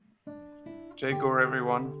Jay Gore,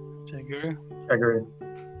 everyone. Jaguru. Jaguru.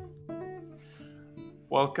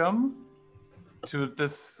 Welcome to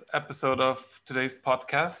this episode of today's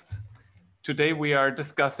podcast. Today we are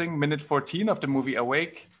discussing minute 14 of the movie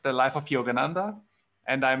Awake, the life of Yogananda.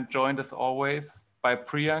 And I'm joined as always by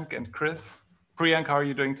Priyank and Chris. Priyank, how are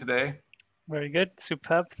you doing today? Very good.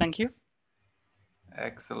 Superb. Thank you.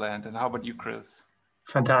 Excellent. And how about you, Chris?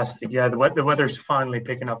 Fantastic. Yeah, the weather's finally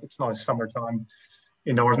picking up. It's now summertime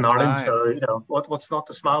in Northern Ireland. Nice. So, what's not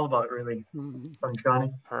to smile about, really?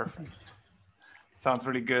 Sunshiny. Perfect. Sounds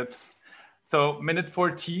really good. So minute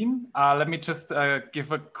 14, let me just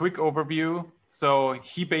give a quick overview. So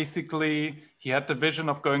he had the vision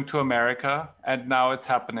of going to America, and now it's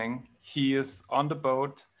happening. He is on the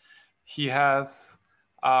boat. He has,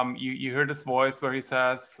 you heard his voice where he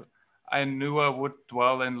says, I knew I would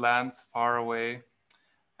dwell in lands far away.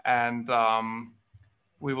 And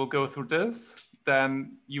we will go through this.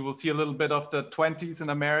 Then you will see a little bit of the 20s in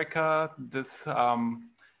America, this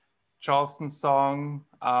Charleston song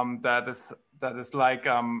that is like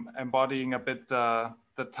embodying a bit the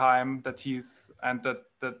time that he's and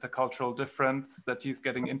the cultural difference that he's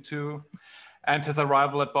getting into, and his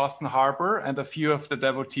arrival at Boston Harbor and a few of the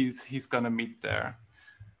devotees he's going to meet there.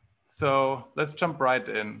 So let's jump right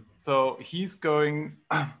in. So he's going.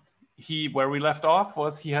 Where we left off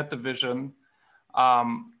was he had the vision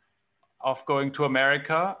of going to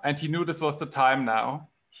America, and he knew this was the time now.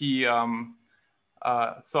 He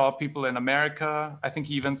saw people in America. I think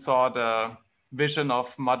he even saw the vision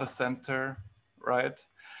of Mother Center, right?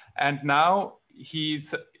 And now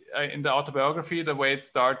he's in the autobiography, the way it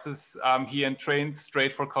starts is he entrains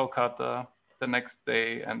straight for Kolkata the next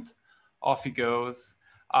day, and off he goes.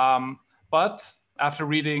 But after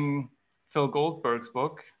reading Phil Goldberg's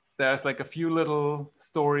book, there's like a few little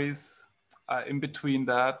stories in between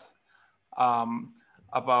that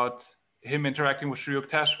about him interacting with Sri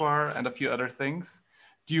Yukteswar and a few other things.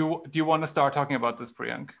 Do you want to start talking about this,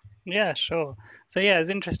 Priyank? Yeah, sure. So yeah, it's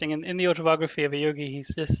interesting. In the autobiography of a yogi, he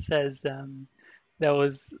just says there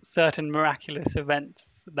was certain miraculous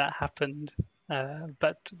events that happened,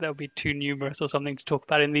 but there'll be too numerous or something to talk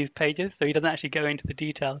about in these pages. So he doesn't actually go into the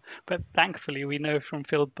detail. But thankfully, we know from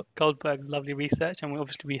Phil Goldberg's lovely research, and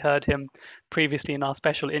we heard him previously in our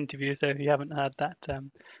special interview. So if you haven't heard that,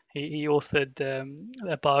 he authored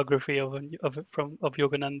a biography of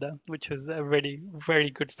Yogananda, which is a really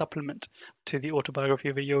very good supplement to the autobiography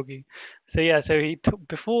of a yogi. So yeah, so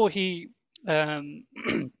before he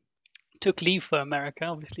took leave for America,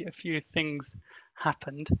 obviously a few things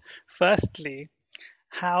happened. Firstly,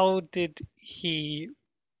 how did he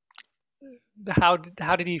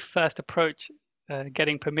first approach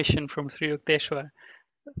getting permission from Sri Yukteswar?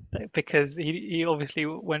 Because he obviously,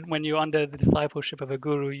 when you're under the discipleship of a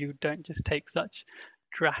guru, you don't just take such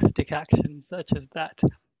drastic actions such as that.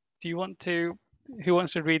 Who wants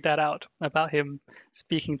to read that out about him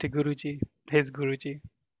speaking to his Guruji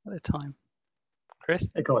at the time? Chris?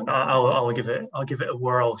 Go on. I'll give it a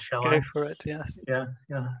whirl, shall I? Go for it. Yes. Yeah.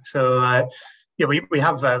 So we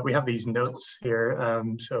have these notes here.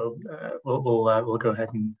 So we'll go ahead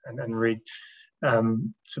and read.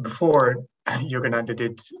 So before Yogananda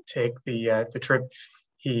did take the trip,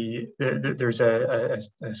 there's a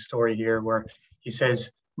story here where he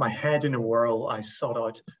says, "My head in a whirl, I sought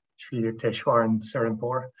out Sri Yukteswar in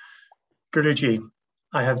Serampore. Guruji,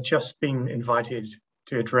 I have just been invited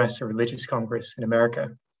to address a religious congress in America.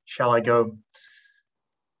 Shall I go?"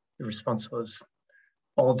 The response was,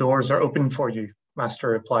 "All doors are open for you," Master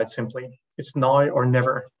replied simply. "It's now or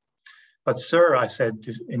never." "But sir," I said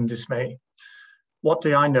in dismay, "what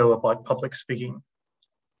do I know about public speaking?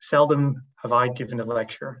 Seldom have I given a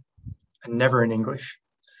lecture, and never in English.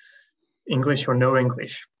 English or no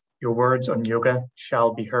English, your words on yoga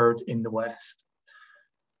shall be heard in the West."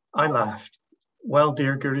 I laughed. "Well,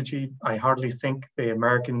 dear Guruji, I hardly think the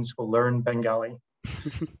Americans will learn Bengali.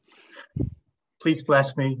 Please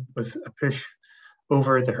bless me with a push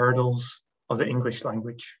over the hurdles of the English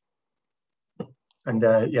language." And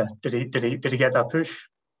did he get that push?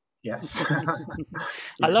 Yes.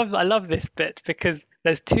 I love this bit because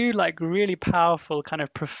there's two like really powerful kind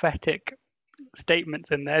of prophetic statements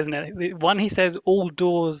in there, isn't it? One, he says all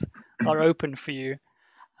doors are open for you,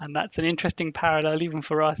 and that's an interesting parallel even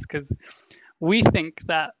for us, because we think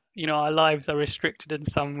that our lives are restricted in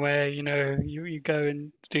some way. You go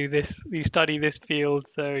and do this, you study this field,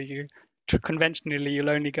 so conventionally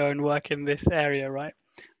you'll only go and work in this area, right?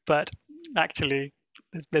 But actually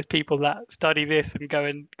there's people that study this and go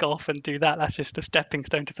and golf and do that. That's just a stepping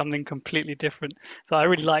stone to something completely different. So I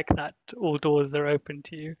really like that all doors are open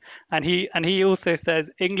to you. And he also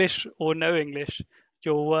says, English or no English,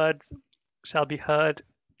 your words shall be heard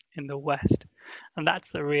in the West. And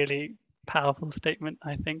that's a really powerful statement.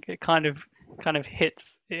 I think it kind of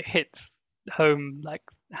hits home, like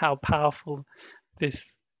how powerful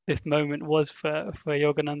this moment was for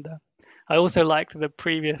Yogananda. I also liked the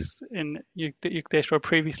previous in Yukteswar.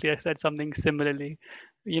 Previously, I said something similarly.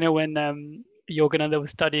 When Yogananda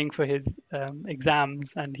was studying for his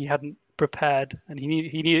exams and he hadn't prepared, and he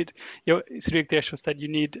needed. Sri Yukteswar said,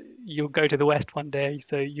 "You'll go to the West one day,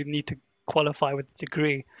 so you need to qualify with a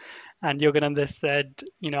degree." And Yogananda said,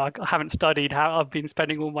 I haven't studied. I've been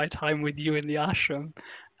spending all my time with you in the ashram.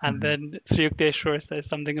 And then Sri Yukteswar says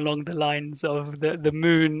something along the lines of the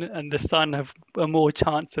moon and the sun have a more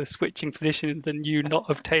chance of switching positions than you not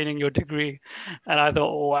obtaining your degree. And I thought,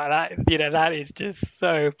 oh, wow, that is just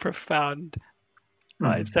so profound.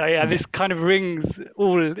 Right. So yeah, this kind of rings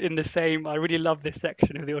all in the same. I really love this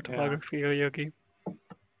section of the autobiography of Yogi.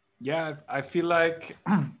 Yeah, I feel like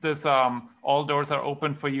this all doors are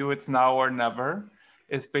open for you, it's now or never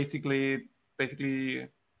is basically,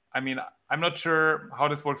 I mean, I'm not sure how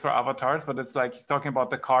this works for avatars, but it's like he's talking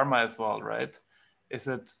about the karma as well, right? Is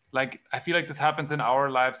it like, I feel like this happens in our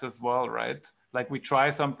lives as well, right? Like we try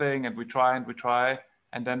something and we try,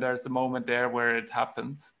 and then there's a moment there where it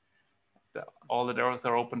happens. All the doors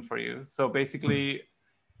are open for you. So basically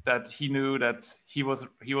that he knew that he was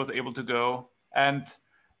able to go. And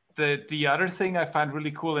the other thing I find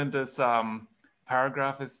really cool in this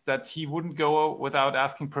paragraph is that he wouldn't go without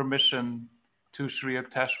asking permission to Sri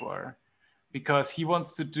Yukteswar, because he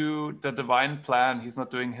wants to do the divine plan. He's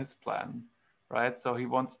not doing his plan, right? So he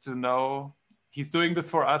wants to know, he's doing this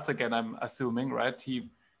for us again, I'm assuming, right?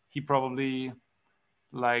 He probably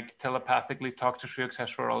like telepathically talked to Sri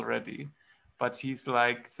Yukteswar already, but he's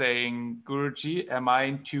like saying, Guruji, am I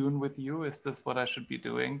in tune with you? Is this what I should be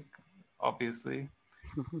doing? Obviously.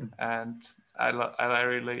 And I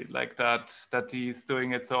really like that he's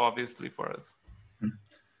doing it so obviously for us.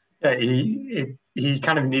 Yeah, he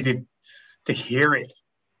kind of needed to hear it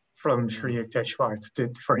from Sri Yukteswar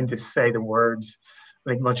for him to say the words.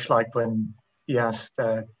 I think much like when he asked,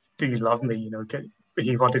 "Do you love me?"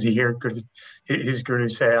 He wanted to hear his guru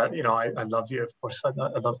say, "I love you." Of course, I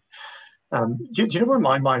love. Do you know where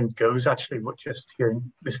my mind goes actually? What just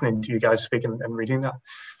listening to you guys speak and reading that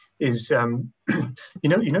is,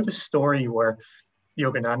 the story where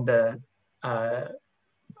Yogananda,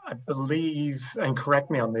 I believe, and correct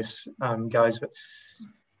me on this, guys, but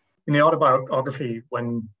in the autobiography,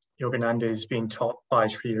 when Yogananda is being taught by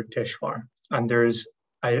Sri Yukteswar, and there's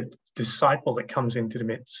a disciple that comes into the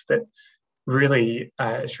midst that really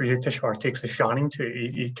Sri Yukteswar takes a shining to.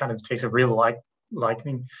 He kind of takes a real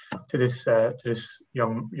liking to this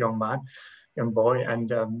young boy,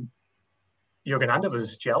 and Yogananda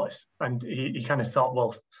was jealous, and he kind of thought,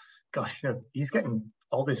 well, gosh, he's getting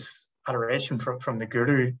all this adoration from the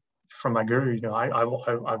guru, from my guru. I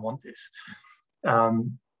want this.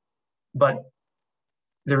 But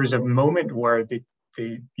there was a moment where the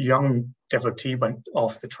young devotee went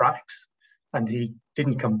off the tracks, and he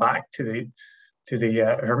didn't come back to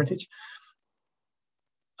the hermitage.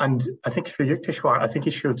 And I think Sri Yukteswar,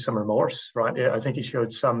 he showed some remorse, right? I think he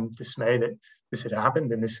showed some dismay that this had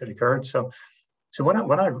happened and this had occurred. So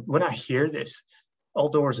when I hear this, all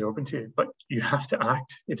doors are open to you, but you have to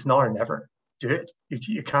act. It's now or never. Do it.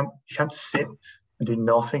 You can't sit and do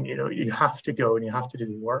nothing. You have to go and you have to do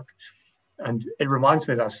the work. And it reminds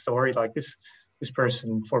me of that story. Like this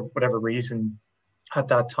person, for whatever reason, at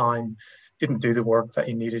that time, didn't do the work that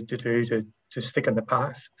he needed to do to stick on the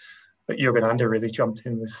path. But Yogananda really jumped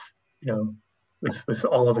in with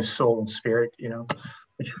all of his soul and spirit,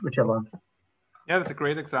 which I love. Yeah, that's a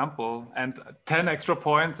great example. And 10 extra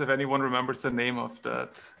points if anyone remembers the name of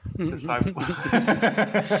that disciple.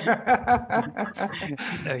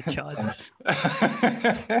 No chance.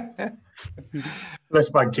 Let's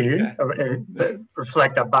back to you.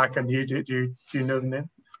 Reflect that back on you. Do you know the name?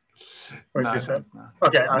 Or is this it?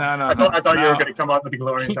 Okay. I thought you were going to come up with a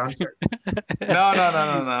glorious answer.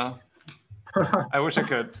 No. I wish I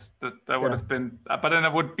could. That would have been, but then I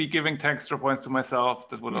would be giving 10 extra points to myself.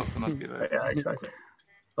 That would also not be there. Yeah, exactly.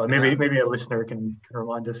 Well, maybe a listener can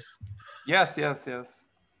remind us. Yes.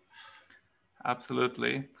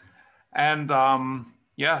 Absolutely. And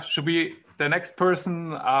should we, the next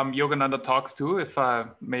person Yogananda talks to, if I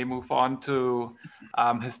may move on to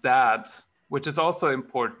his dad, which is also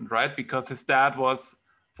important, right? Because his dad was,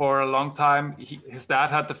 for a long time, his dad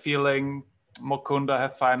had the feeling Mukunda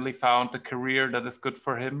has finally found a career that is good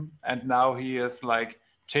for him, and now he is like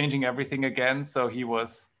changing everything again. So he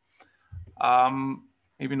was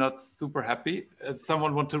maybe not super happy.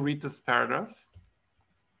 Someone want to read this paragraph?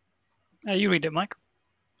 You read it, Mike.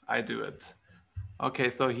 I do it. Okay,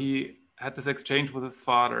 so he had this exchange with his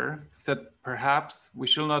father. He said, "Perhaps we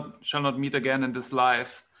shall not meet again in this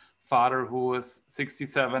life." Father, who was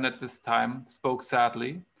 67 at this time, spoke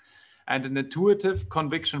sadly, and an intuitive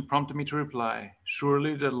conviction prompted me to reply,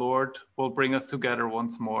 "Surely the Lord will bring us together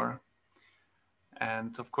once more."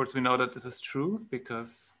 And of course, we know that this is true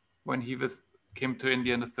because when he came to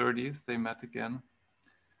India in the 30s, they met again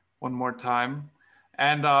one more time.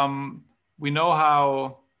 And we know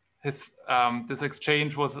how this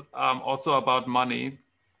exchange was also about money.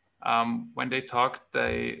 When they talked,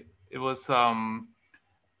 it was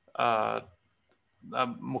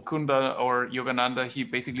Mukunda or Yogananda. He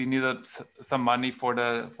basically needed some money for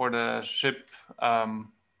the ship,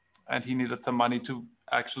 and he needed some money to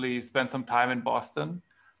actually spend some time in Boston.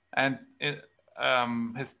 And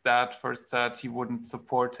his dad first said he wouldn't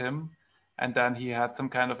support him, and then he had some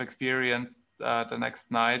kind of experience the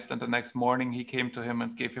next night, and the next morning he came to him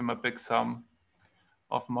and gave him a big sum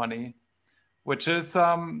of money, which is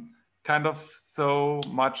kind of so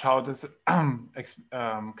much how this kind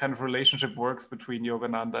of relationship works between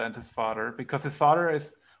Yogananda and his father, because his father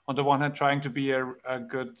is on the one hand trying to be a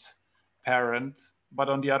good parent, but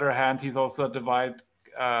on the other hand he's also a devout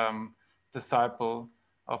disciple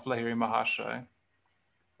of Lahiri Mahashai.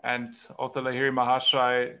 And also Lahiri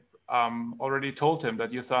Mahashai already told him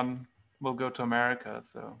that your son will go to America,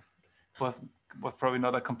 so it was probably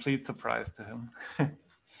not a complete surprise to him.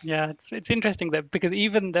 Yeah, it's interesting that because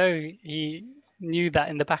even though he knew that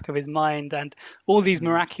in the back of his mind and all these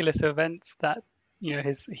miraculous events that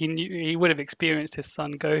he would have experienced his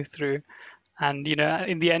son go through, and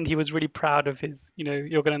in the end he was really proud of his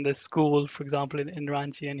Yogananda's school, for example, in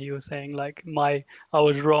Ranchi, and he was saying like, I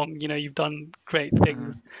was wrong, you've done great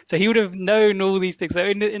things. So he would have known all these things. So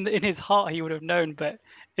in his heart he would have known, but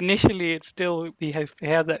initially it's still he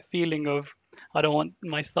has that feeling of, I don't want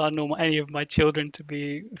my son or any of my children to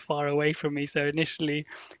be far away from me. So initially,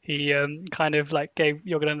 he kind of like gave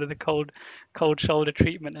Yogananda the cold shoulder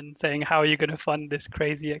treatment and saying, "How are you going to fund this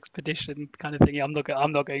crazy expedition?" kind of thing. I'm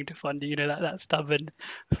not going to fund you. That stubborn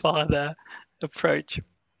father approach,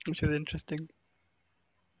 which was interesting.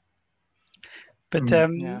 But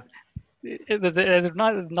there's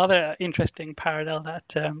another interesting parallel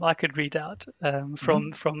that I could read out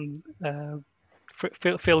from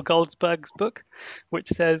Phil Goldsberg's book, which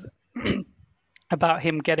says about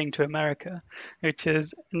him getting to America, which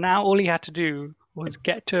is now all he had to do was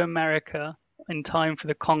get to America in time for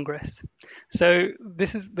the Congress. So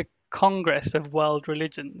this is the Congress of World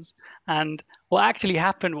Religions. And what actually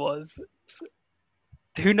happened was,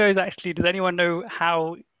 who knows actually, does anyone know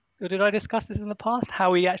how, or did I discuss this in the past,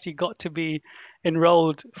 how he actually got to be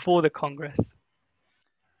enrolled for the Congress?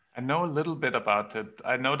 I know a little bit about it.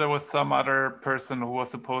 I know there was some other person who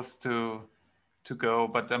was supposed to go,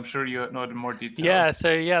 but I'm sure you know it in more detail. Yeah, so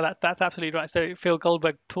that's absolutely right. So Phil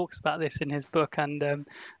Goldberg talks about this in his book, and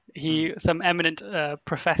some eminent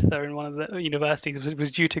professor in one of the universities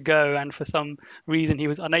was due to go, and for some reason he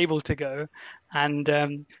was unable to go. And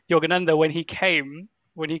Yogananda, when he came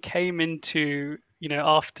into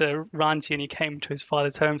after Ranchi, and he came to his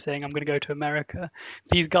father's home saying, "I'm going to go to America."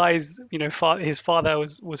 These guys, his father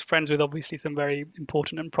was friends with obviously some very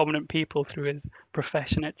important and prominent people through his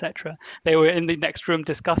profession, etc. They were in the next room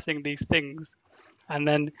discussing these things, and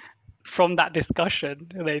then from that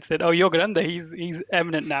discussion, they said, "Oh, Yogananda, he's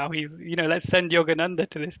eminent now. Let's send Yogananda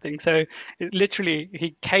to this thing." So literally,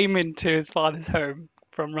 he came into his father's home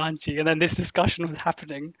from Ranchi, and then this discussion was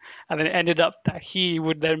happening, and then it ended up that he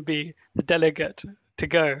would then be the delegate to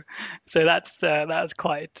go. So that's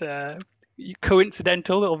quite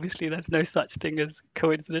coincidental. Obviously, there's no such thing as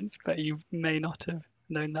coincidence, but you may not have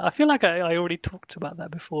known that. I feel like I already talked about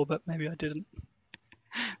that before, but maybe I didn't.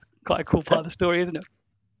 Quite a cool part of the story, isn't it?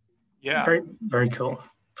 Yeah. Very, very cool.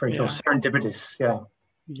 Very cool. Serendipitous. Yeah.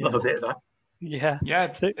 Love a bit of that. Yeah.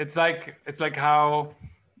 Yeah. It's like how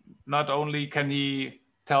not only can he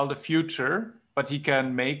tell the future, but he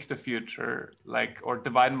can make the future, or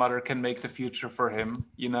Divine Mother can make the future for him.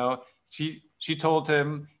 She told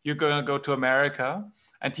him, "You're going to go to America,"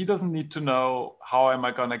 and he doesn't need to know how am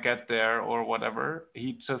I going to get there or whatever.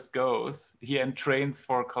 He just goes. He entrains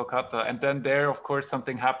for Kolkata, and then there, of course,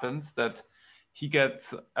 something happens that he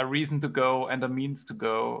gets a reason to go and a means to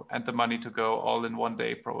go and the money to go all in one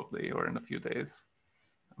day, probably, or in a few days.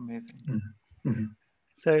 Amazing. Mm-hmm.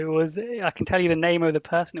 So it was, I can tell you the name of the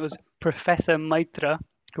person. It was Professor Maitra,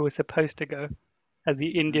 who was supposed to go as the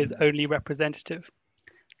India's only representative.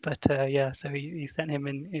 But so he sent him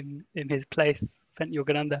in his place, sent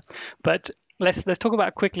Yogananda. But let's talk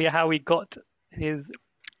about quickly how he got his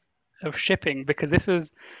shipping, because this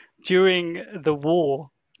was during the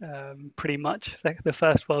war pretty much, the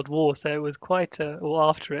First World War. So it was quite or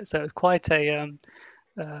after it. So it was quite a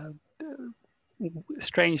uh,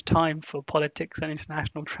 strange time for politics and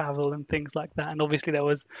international travel and things like that. And obviously there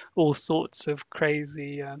was all sorts of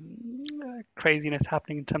craziness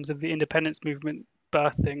happening in terms of the independence movement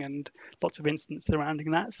birthing and lots of incidents surrounding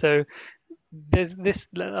that. So there's this.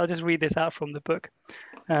 I'll just read this out from the book.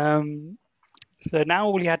 So now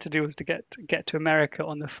all he had to do was to get to America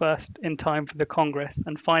on the first in time for the Congress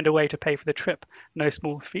and find a way to pay for the trip. No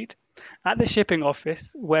small feat. At the shipping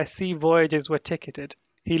office, where sea voyages were ticketed,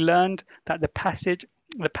 he learned that the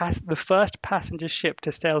first passenger ship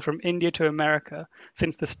to sail from India to America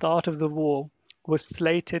since the start of the war was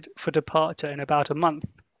slated for departure in about a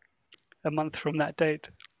month from that date.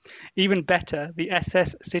 Even better, the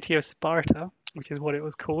SS City of Sparta, which is what it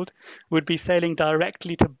was called, would be sailing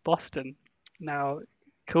directly to Boston. Now,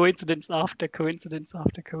 coincidence after coincidence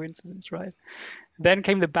after coincidence, right? Then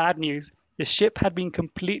came the bad news. The ship had been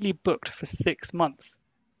completely booked for 6 months.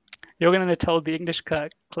 Yogananda told the English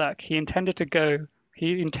clerk he intended to go.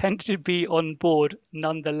 He intended to be on board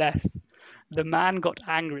nonetheless. The man got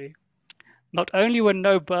angry. Not only were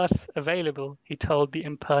no berths available, he told the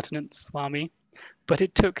impertinent Swami, but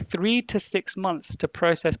it took 3 to 6 months to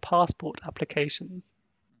process passport applications.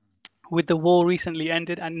 With the war recently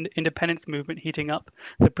ended and the independence movement heating up,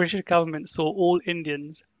 the British government saw all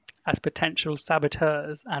Indians as potential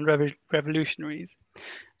saboteurs and revolutionaries.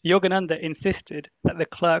 Yogananda insisted that the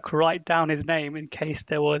clerk write down his name in case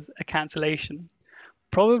there was a cancellation.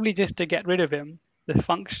 Probably just to get rid of him, the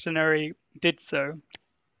functionary did so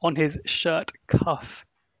on his shirt cuff.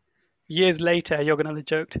 Years later, Yogananda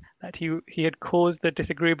joked that he had caused the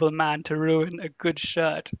disagreeable man to ruin a good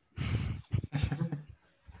shirt.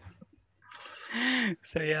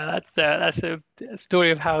 So yeah, that's a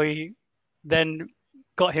story of how he then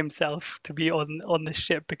got himself to be on the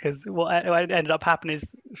ship, because what ended up happening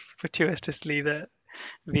is fortuitously that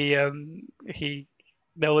there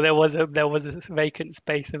was a vacant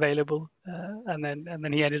space available, and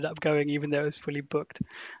then he ended up going even though it was fully booked,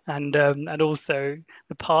 and also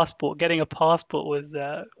getting a passport was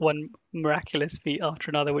one miraculous feat after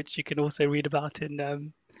another, which you can also read about in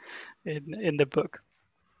the book.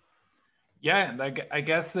 Yeah, and I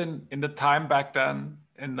guess in the time back then,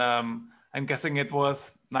 I'm guessing it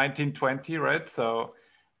was 1920, right? So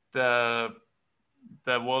the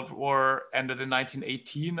World War ended in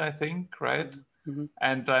 1918, I think, right? Mm-hmm.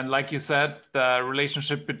 And like you said, the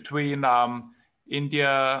relationship between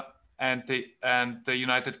India and the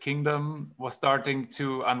United Kingdom was starting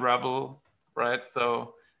to unravel, right?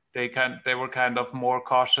 So they were kind of more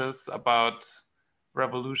cautious about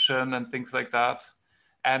revolution and things like that.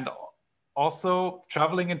 And also,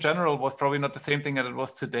 traveling in general was probably not the same thing that it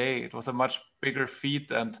was today. It was a much bigger feat,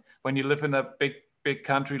 and when you live in a big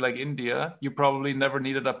country like India, you probably never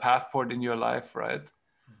needed a passport in your life, right?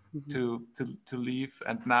 Mm-hmm. to leave,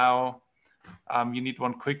 and now you need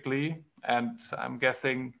one quickly. And I'm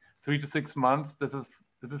guessing 3 to 6 months. This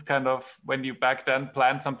is kind of when you back then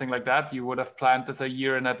planned something like that, you would have planned this a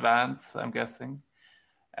year in advance, I'm guessing.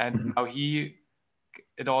 And mm-hmm. now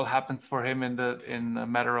it all happens for him in a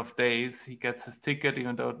matter of days. He gets his ticket,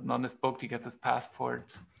 even though none is booked. He gets his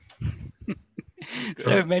passport.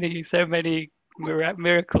 so many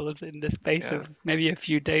miracles in the space of maybe a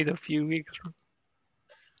few days or a few weeks.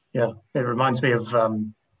 Yeah, it reminds me of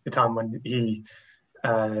the time when he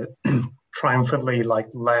triumphantly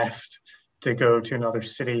left to go to another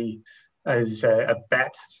city as a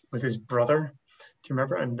bet with his brother. Do you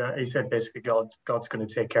remember? And he said basically, God's going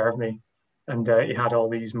to take care of me. And he had all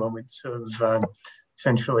these moments of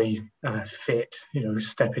essentially fate,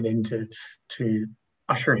 stepping in to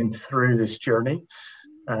usher him through this journey.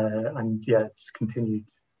 And yeah, it's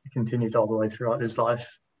continued all the way throughout his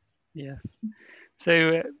life. Yes.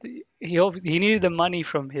 So he needed the money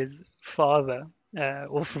from his father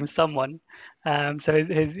or from someone. So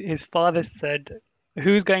his father said,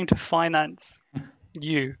 "Who's going to finance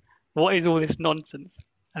you? What is all this nonsense?"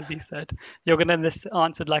 As he said. Yogananda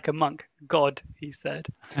answered like a monk. "God," he said.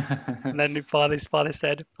 And then his father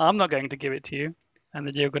said, "I'm not going to give it to you." And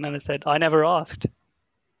then Yogananda said, "I never asked."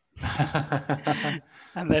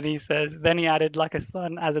 And then he added, like a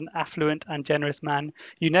son, as an affluent and generous man,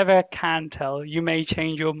 "You never can tell. You may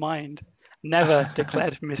change your mind." "Never,"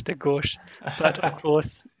 declared Mr. Ghosh. But of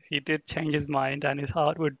course, he did change his mind, and his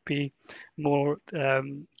heart would be more...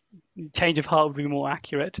 change of heart would be more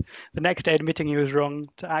accurate. The next day, admitting he was wrong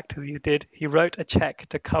to act as he did, he wrote a check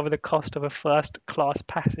to cover the cost of a first-class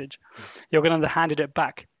passage. Yogananda handed it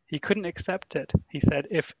back. He couldn't accept it, he said,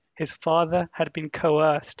 if his father had been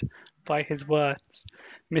coerced by his words.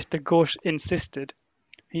 Mr. Ghosh insisted.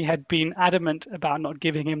 he had been adamant about not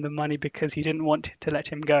giving him the money because he didn't want to let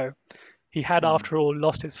him go. He had, after all,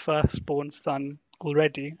 lost his firstborn son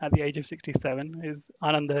already at the age of 67. His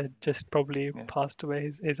Ananda had just probably passed away,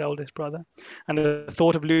 his oldest brother. And the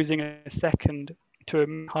thought of losing a second to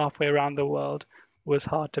him halfway around the world was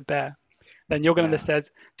hard to bear. Then Yogananda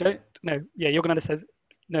says, Yogananda says,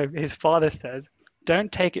 no, his father says,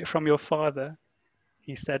 don't take it from your father,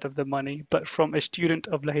 he said, of the money, but from a student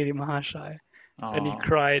of Lahiri Mahashaya. And he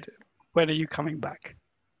cried, when are you coming back?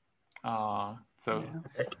 So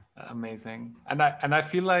amazing. And I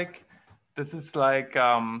feel like this is like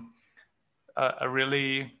a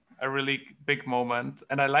really big moment.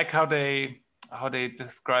 And I like how they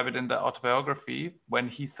describe it in the autobiography when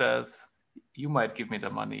he says, you might give me the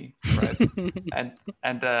money, right?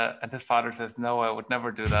 and his father says, no, I would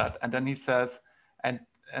never do that. And then he says, and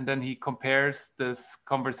then he compares this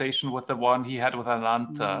conversation with the one he had with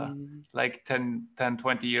Ananta like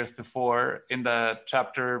 20 years before in the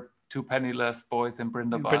chapter Two Penniless Boys in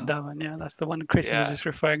Brindaban. Yeah, that's the one Chris was just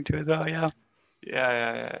referring to as well.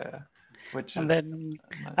 Yeah. Which and then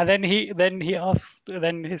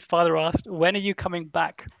his father asked, when are you coming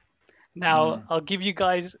back? Now I'll give you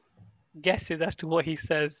guys guesses as to what he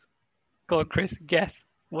says. Go on, Chris, guess.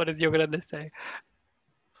 What is Yogananda say?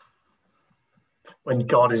 When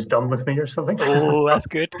God is done with me or something. Oh, that's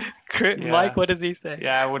good. Mike, what does he say?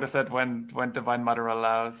 Yeah, I would have said when Divine Mother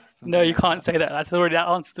allows. No, you can't say that. That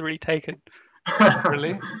answer's already taken.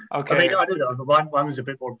 Really? Okay. I mean, I don't know. One was a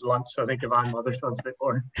bit more blunt, so I think Divine Mother sounds a bit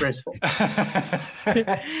more graceful.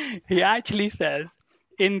 He actually says,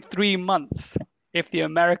 in 3 months, if the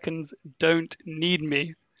Americans don't need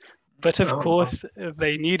me. But of course,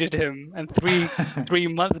 they needed him, and three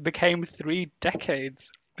months became 3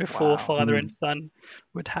 decades before father and son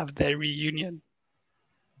would have their reunion.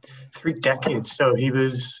 3 decades. So he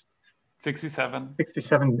was 67.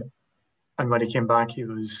 67, and when he came back, he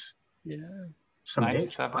was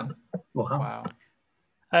 97. Age. Wow.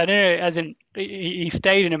 No, as in he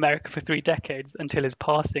stayed in America for 3 decades until his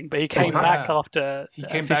passing, but he came back after. He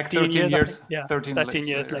came back 13 years. 13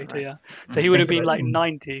 years later. Right. Yeah. So he would have been like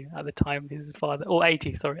 90 at the time his father, or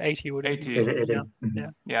 80. Sorry, 80 would have. 80.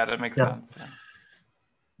 Yeah, that makes sense. Yeah.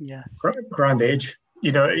 Yes. Grand age.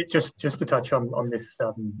 You know, just to touch on this,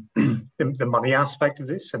 the money aspect of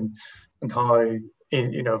this, and how,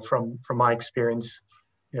 you know, from my experience,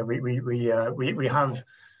 you know, we have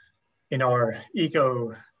in our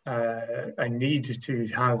ego a need to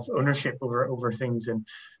have ownership over things,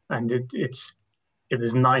 and it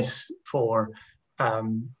was nice for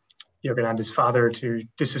Yogananda's father to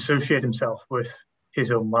disassociate himself with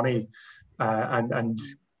his own money, and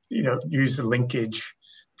you know, use the linkage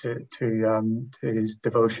to his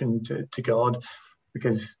devotion to God,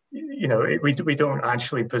 because you know we don't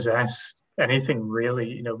actually possess anything really.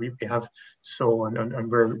 You know, we have soul, and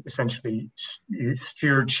we're essentially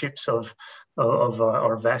stewardships of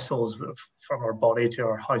our vessels, from our body to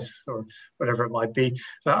our house or whatever it might be.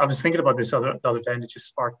 I was thinking about this the other day, and it just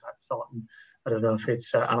sparked that thought. And I don't know if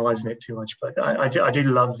it's analyzing it too much, but I do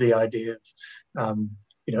love the idea of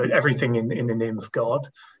you know, everything in the name of God.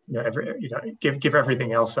 You know, give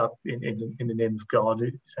everything else up in the name of God,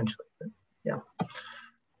 essentially. But, yeah.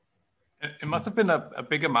 It must have been a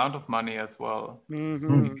big amount of money as well,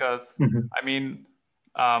 because I mean,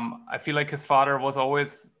 I feel like his father was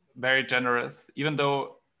always very generous, even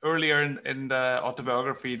though earlier in the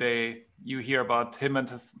autobiography you hear about him and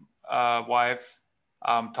his wife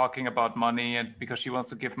talking about money, and because she wants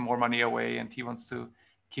to give more money away and he wants to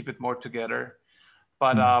keep it more together.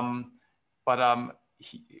 But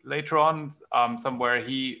later on, somewhere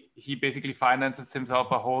he basically finances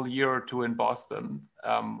himself a whole year or 2 in Boston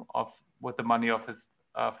with the money of his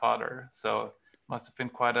father. So it must have been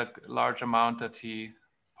quite a large amount that he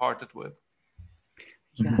parted with.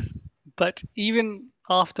 Yes, but even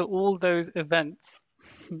after all those events,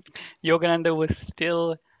 Yogananda was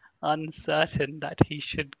still uncertain that he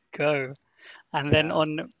should go, and then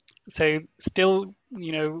still,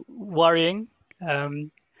 you know, worrying.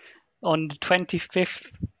 On the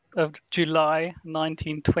 25th of July,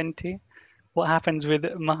 1920, what happens with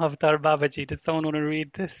Mahavtar Babaji? Does someone want to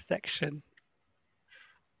read this section?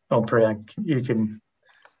 Oh, Priyank, you can.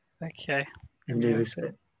 Okay. You can do this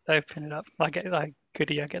bit. Open it up. I get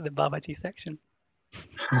the Babaji section.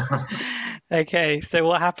 Okay, so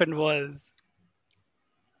what happened was,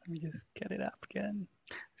 let me just get it up again.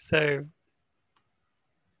 So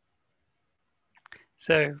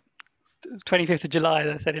 25th of July, as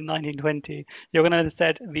I said, in 1920, Yogananda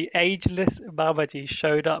said, the ageless Babaji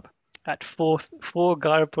showed up at 4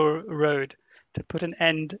 Garpur Road to put an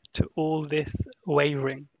end to all this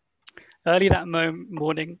wavering. Early that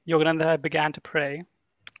morning, Yogananda began to pray,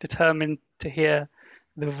 determined to hear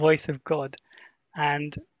the voice of God,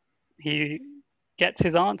 and he gets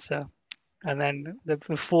his answer. And then the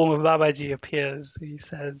form of Babaji appears. He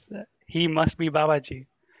says, "He must be Babaji."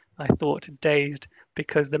 I thought, dazed,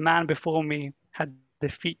 because the man before me had the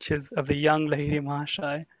features of the young Lahiri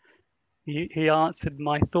Mahashai. He answered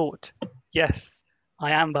my thought. Yes,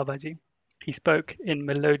 I am Babaji. He spoke in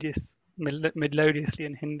melodiously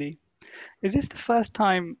in Hindi. Is this the first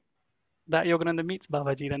time that Yogananda meets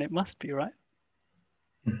Babaji? Then it must be, right?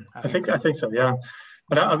 I think so. Yeah.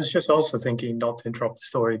 But I was just also thinking, not to interrupt the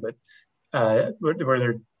story, but were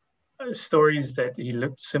there stories that he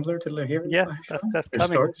looked similar to Lahiri? Yes, that's coming.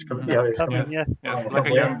 Stories coming. Yeah, it's coming. Yes, like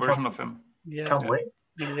a young version of him. Yeah. Can't wait.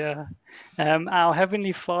 Yeah. Our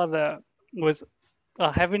Heavenly Father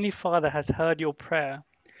has heard your prayer.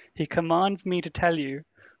 He commands me to tell you,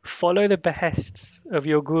 follow the behests of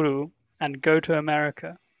your Guru and go to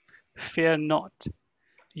America. Fear not,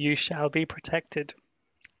 you shall be protected.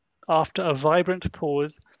 After a vibrant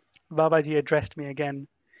pause, Babaji addressed me again.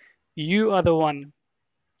 You are the one.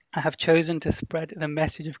 I have chosen to spread the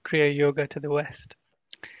message of Kriya Yoga to the West.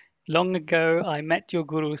 Long ago, I met your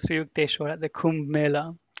Guru Sri Yukteswar at the Kumbh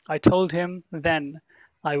Mela. I told him then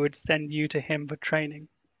I would send you to him for training.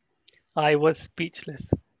 I was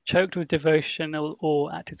speechless, choked with devotional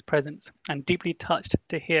awe at his presence, and deeply touched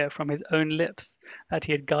to hear from his own lips that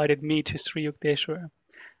he had guided me to Sri Yukteswar.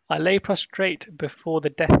 I lay prostrate before the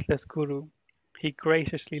deathless Guru. He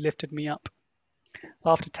graciously lifted me up.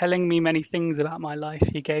 After telling me many things about my life,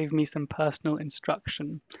 he gave me some personal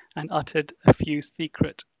instruction and uttered a few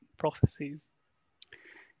secret prophecies.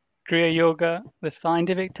 Kriya Yoga, the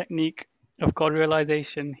scientific technique of God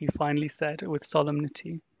realization, he finally said with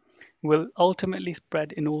solemnity, will ultimately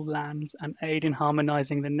spread in all lands and aid in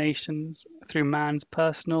harmonizing the nations through man's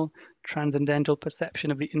personal, transcendental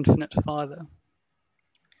perception of the Infinite Father.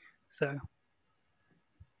 So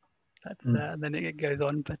that's then it goes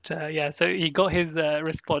on, but so he got his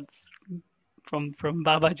response from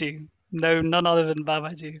Babaji. No, none other than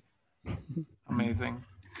Babaji. Amazing,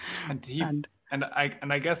 and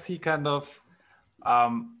I guess he kind of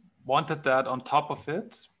wanted that on top of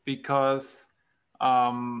it because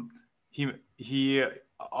he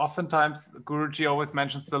oftentimes Guruji always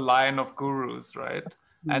mentions the line of gurus, right?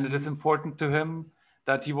 And it is important to him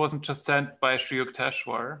that he wasn't just sent by Sri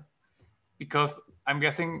Yukteswar, because I'm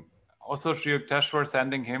guessing also Sri Yukteswar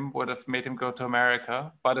sending him would have made him go to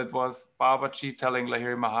America, but it was Babaji telling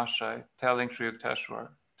Lahiri Mahashai, telling Sri Yukteswar,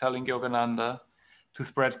 telling Yogananda to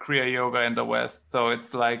spread Kriya Yoga in the West. So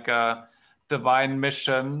it's like a divine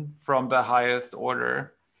mission from the highest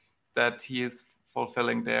order that he is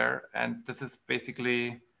fulfilling there. And this is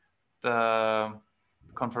basically the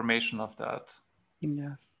confirmation of that.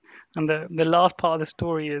 Yes. And the last part of the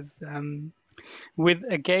story is, with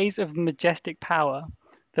a gaze of majestic power,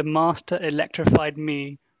 the master electrified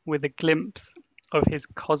me with a glimpse of his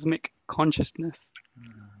cosmic consciousness.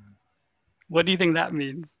 What do you think that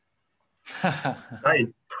means? I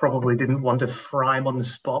probably didn't want to fry him on the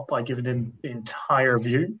spot by giving him the entire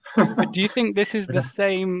view. But do you think this is the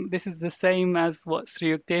same? This is the same as what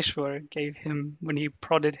Sri Yukteswar gave him when he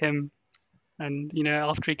prodded him, and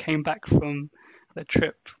after he came back from the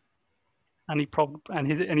trip, and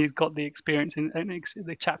he's got the experience in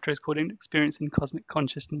the chapter is called Experience in Cosmic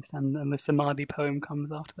Consciousness, and the Samadhi poem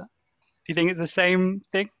comes after that. Do you think it's the same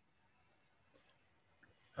thing?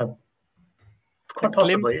 Quite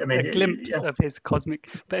possibly. I mean, a glimpse of his cosmic,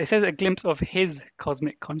 but it says a glimpse of his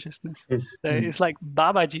cosmic consciousness. It's like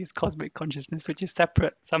Babaji's cosmic consciousness, which is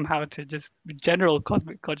separate somehow to just general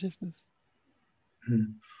cosmic consciousness.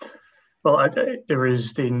 Well, there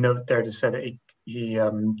is the note there to say that he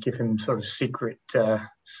gave him sort of secret truth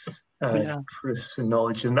and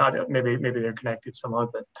knowledge, and maybe they're connected somehow,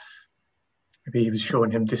 but maybe he was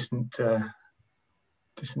showing him distant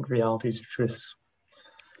realities of truth.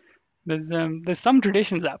 There's some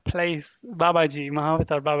traditions that place Babaji,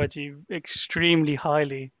 Mahavatar Babaji, extremely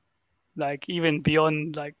highly, like even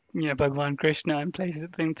beyond Bhagwan Krishna and places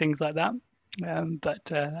things like that. But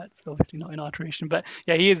that's obviously not in our tradition. But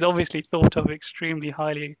yeah, he is obviously thought of extremely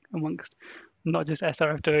highly amongst not just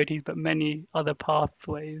SRF devotees, but many other paths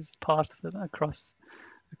that are across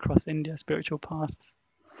India, spiritual paths.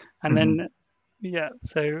 And then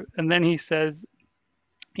then he says,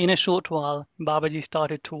 in a short while, Babaji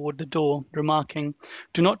started toward the door, remarking,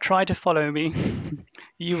 "Do not try to follow me.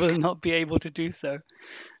 You will not be able to do so."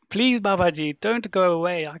 "Please, Babaji, don't go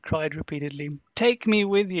away," I cried repeatedly. "Take me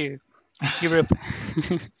with you." He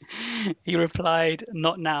replied,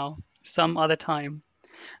 "Not now, some other time."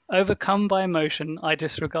 Overcome by emotion, I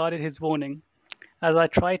disregarded his warning. As I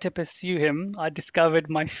tried to pursue him, I discovered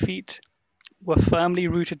my feet were firmly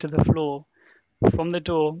rooted to the floor. From the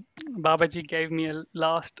door, Babaji gave me a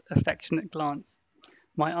last affectionate glance.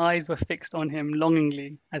 My eyes were fixed on him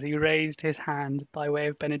longingly as he raised his hand by way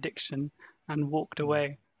of benediction and walked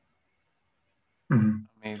away. Mhm.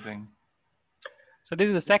 Amazing. So this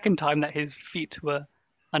is the second time that his feet were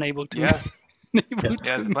unable to. Yes. unable to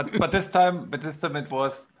Yes, move. but this time it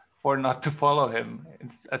was for not to follow him.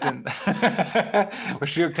 As in, with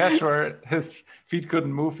Sri Yukteswar, his feet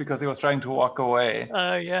couldn't move because he was trying to walk away.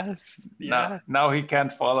 Yes, yeah. Now he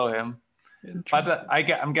can't follow him. But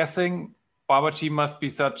Interesting. I'm guessing Babaji must be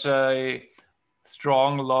such a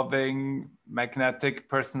strong, loving, magnetic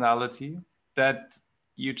personality that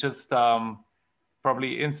you just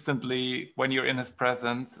probably instantly, when you're in his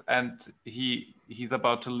presence and he's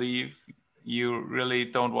about to leave, you really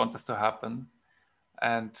don't want this to happen.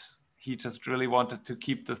 And he just really wanted to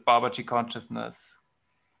keep this Babaji consciousness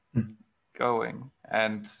going.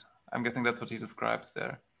 And I'm guessing that's what he describes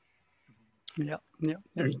there. Yeah.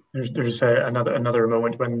 There's another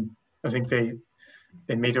moment when I think they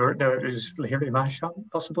meet, or no, it was Lahiri Mahashan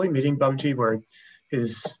possibly meeting Babaji, where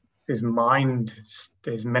his mind,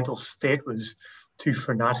 his mental state was too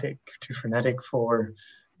frenetic for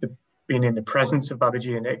being in the presence of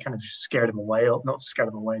Babaji, and it kind of scared him away. Not scared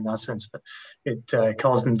him away in that sense, but it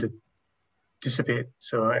caused him to dissipate.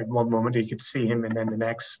 So at one moment he could see him, and then the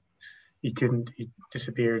next he couldn't. He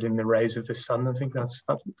disappeared in the rays of the sun. I think that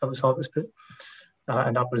was how it was put,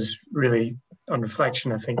 and that was really, on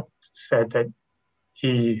reflection, I think, said that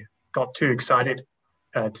he got too excited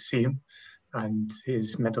to see him, and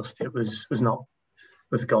his mental state was not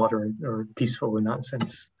with God or peaceful in that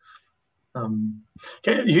sense.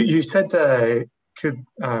 You said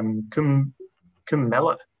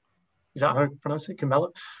Kumbhmela. Is that how you pronounce it?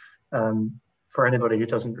 Kumbhmela? For anybody who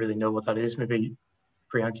doesn't really know what that is, maybe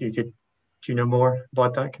Priyanka, do you know more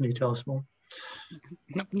about that? Can you tell us more?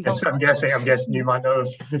 No, I'm guessing you might know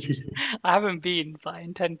if you do. I haven't been, but I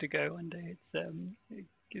intend to go one day.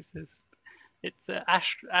 It's an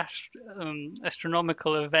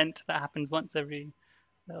astronomical event that happens once every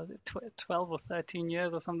 12 or 13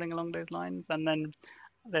 years or something along those lines. And then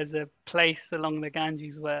there's a place along the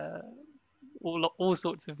Ganges where all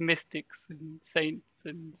sorts of mystics and saints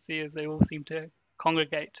and seers, they all seem to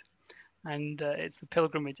congregate. And it's a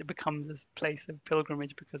pilgrimage. It becomes a place of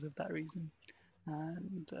pilgrimage because of that reason.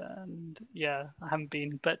 And yeah, I haven't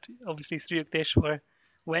been, but obviously Sri Yukteswar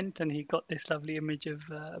went and he got this lovely image of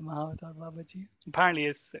Mahavatar Babaji. Apparently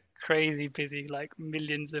it's crazy busy, like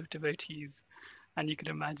millions of devotees, and you can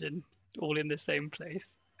imagine all in the same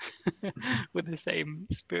place with the same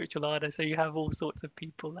spiritual ardor. So you have all sorts of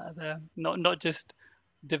people that are there, not just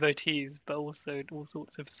devotees, but also all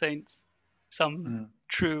sorts of saints, some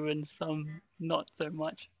true and some not so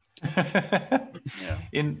much. Yeah.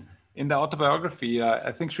 In the autobiography,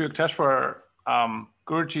 I think Sri Yukteswar,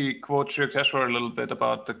 Guruji quotes Sri Yukteswar a little bit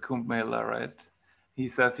about the Kumbh Mela, right? He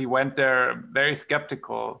says he went there very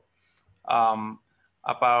skeptical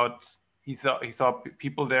about, he saw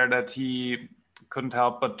people there that he couldn't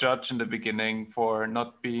help but judge in the beginning for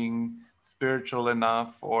not being spiritual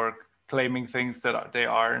enough or claiming things that they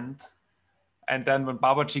aren't. And then when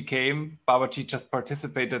Babaji came, Babaji just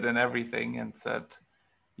participated in everything and said,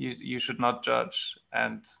 you should not judge.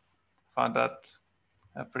 And found that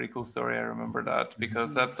a pretty cool story. I remember that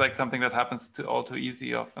because that's like something that happens all too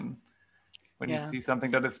easy often. When you see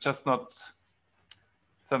something that is just not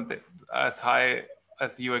something as high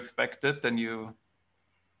as you expected, then you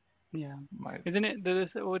might. Wasn't it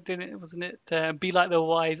be like the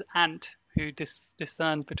wise ant who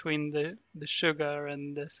discerns between the sugar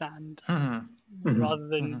and the sand, rather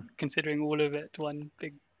than considering all of it one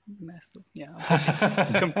big mess.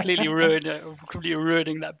 Completely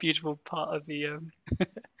ruining that beautiful part of the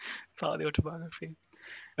autobiography.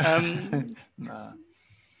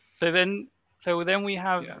 So then we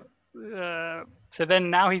have so then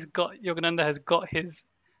now Yogananda has got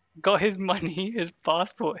his money, his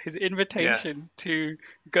passport, his invitation to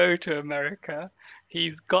go to America.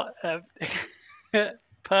 He's got a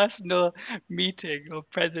personal meeting or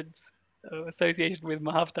presence association with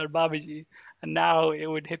Mahavatar Babaji, and now it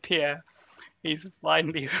would appear he's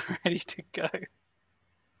finally ready to go.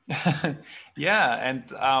 And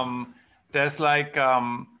there's like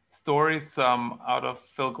stories out of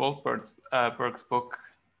Phil Goldberg's book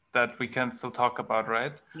that we can still talk about,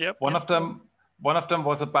 right? Yep. One of them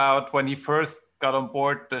was about when he first got on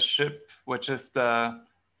board the ship, which is the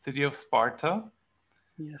city of Sparta.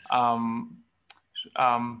 Yes.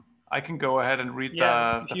 I can go ahead and read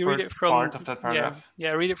Yeah, if the you read it first from part of that paragraph.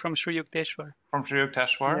 yeah, read it from Sri Yukteswar. From Sri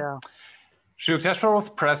Yukteswar. Yeah. Sri Yukteswar was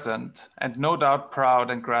present and no doubt proud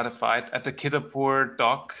and gratified at the Kidapur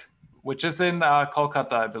dock, which is in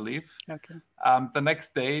Kolkata, I believe, Okay. the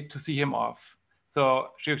next day to see him off. So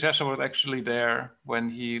Sri Yukteswar was actually there when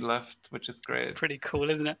he left, which is great. Pretty cool,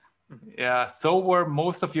 isn't it? Yeah, so were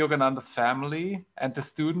most of Yogananda's family and the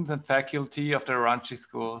students and faculty of the Ranchi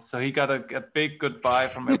school. So he got a big goodbye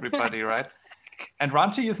from everybody, right? And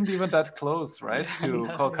Ranchi isn't even that close, right, to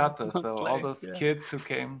No, Kolkata. not So all close, those yeah. kids who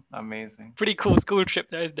came, amazing. Pretty cool school trip,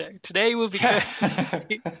 though, isn't it? Today we'll be Yeah.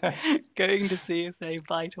 going to say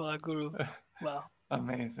bye to our guru. Wow.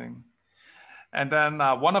 Amazing. And then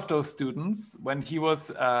one of those students, when he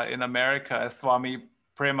was in America as Swami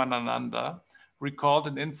Premananda, recalled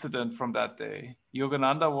an incident from that day.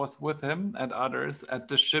 Yogananda was with him and others at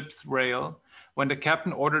the ship's rail when the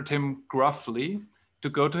captain ordered him gruffly to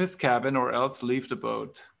go to his cabin or else leave the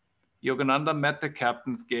boat. Yogananda met the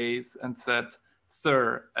captain's gaze and said,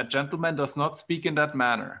 "Sir, a gentleman does not speak in that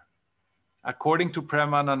manner." According to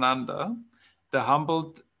Premananda, the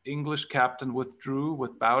humbled English captain withdrew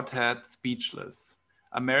with bowed head, speechless.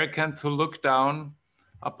 Americans who looked down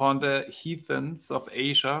upon the heathens of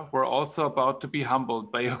Asia were also about to be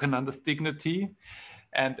humbled by Yogananda's dignity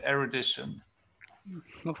and erudition.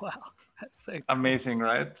 Wow. That's so cool. Amazing,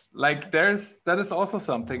 right? Like that is also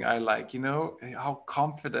something I like, you know, how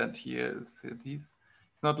confident he is. He's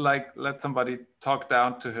not like let somebody talk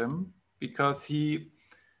down to him, because he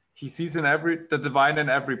sees the divine in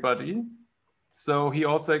everybody. So he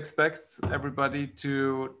also expects everybody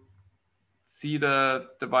to see the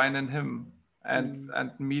divine in him and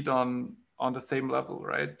meet on the same level,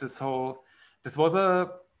 right? This was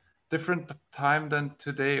a different time than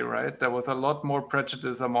today, right? There was a lot more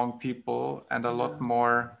prejudice among people and a lot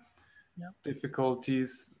more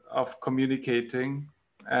difficulties of communicating.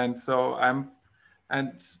 And so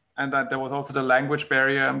that there was also the language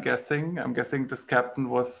barrier, I'm guessing. I'm guessing this captain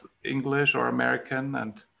was English or American,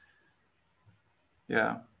 and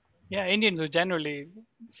yeah. Yeah, Indians were generally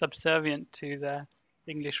subservient to the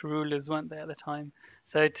English rulers, weren't they, at the time?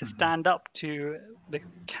 So to stand up to the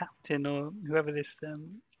captain or whoever this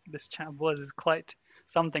chap was is quite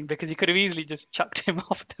something, because he could have easily just chucked him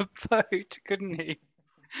off the boat, couldn't he?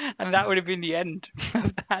 And that would have been the end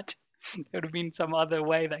of that. There would have been some other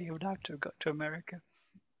way that he would have to have got to America.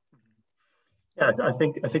 Yeah, I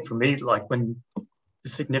think for me, like, when the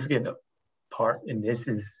significant part in this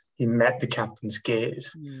is he met the captain's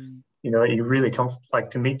gaze. You know, he really like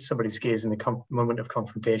to meet somebody's gaze in the moment of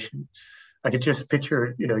confrontation. I could just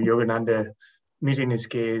picture, you know, Yogananda meeting his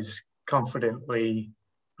gaze confidently,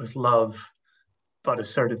 with love, but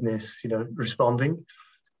assertiveness, you know, responding,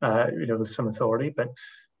 you know, with some authority. But,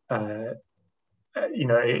 you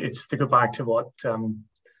know, it's to go back to what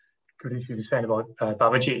Guruji was saying about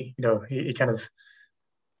Babaji. You know, he kind of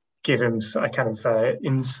gave him a kind of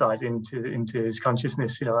insight into his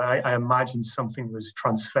consciousness. You know, I imagine something was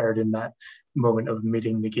transferred in that moment of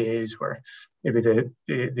meeting the gaze, where maybe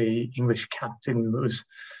the English captain was,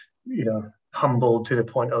 you know, humbled to the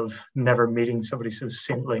point of never meeting somebody so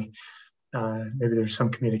saintly. Maybe there's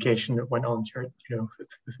some communication that went on, you know,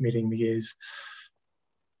 with meeting the gaze.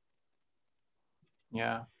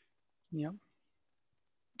 Yeah. Yeah.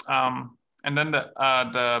 And then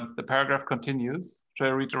the paragraph continues. Should I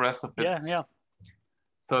read the rest of it? Yeah.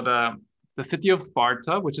 So the city of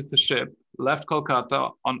Sparta, which is the ship, left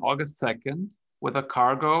Kolkata on August 2nd with a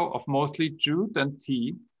cargo of mostly jute and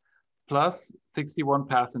tea, plus 61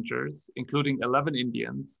 passengers, including 11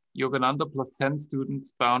 Indians, Yogananda plus 10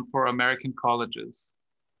 students bound for American colleges,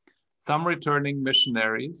 some returning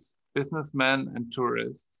missionaries, businessmen and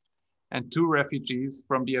tourists, and 2 refugees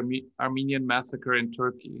from the Armenian massacre in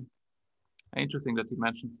Turkey. Interesting that he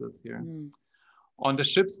mentions this here. On the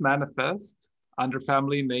ship's manifest, under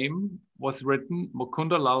family name, was written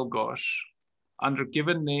Mukunda Lal Ghosh. Under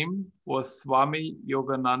given name was Swami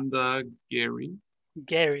Yogananda Giri.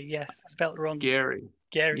 Gary, yes, spelled wrong. Gary.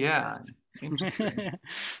 Yeah. Interesting.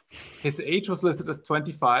 His age was listed as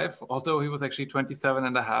 25, although he was actually 27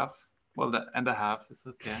 and a half. Well, the and a half is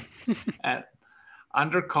okay. And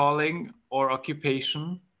under calling or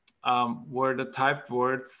occupation were the typed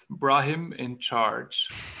words Brahim in charge.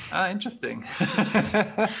 Interesting.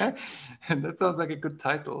 That sounds like a good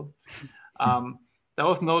title. That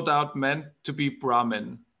was no doubt meant to be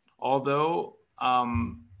Brahmin, although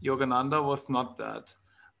Yogananda was not that.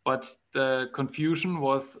 But the confusion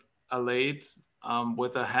was allayed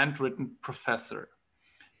with a handwritten professor.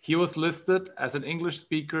 He was listed as an English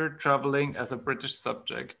speaker traveling as a British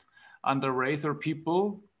subject. Under race or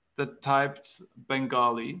people that typed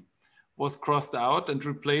Bengali, was crossed out and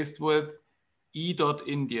replaced with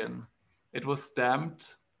E.Indian. It was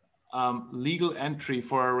stamped legal entry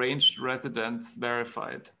for arranged residence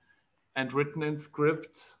verified, and written in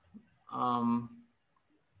script.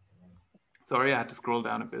 Sorry, I had to scroll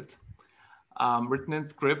down a bit. Written in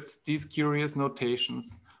script, these curious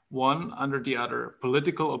notations, one under the other: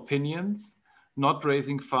 political opinions, not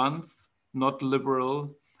raising funds, not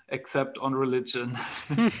liberal, except on religion.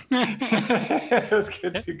 That's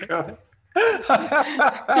good to go.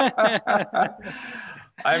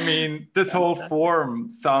 I mean, this whole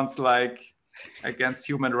form sounds like against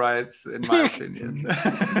human rights, in my opinion.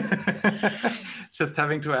 Just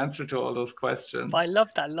having to answer to all those questions. I love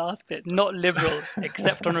that last bit, not liberal,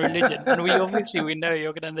 except on religion. And we know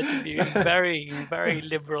Yogananda to be very, very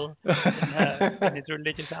liberal in his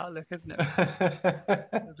religious outlook, isn't it?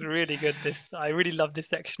 It's really good. I really love this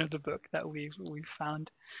section of the book that we've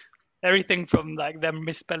found. Everything from like them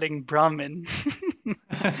misspelling Brahmin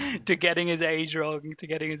to getting his age wrong, to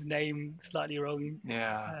getting his name slightly wrong.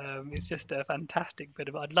 Yeah, it's just a fantastic bit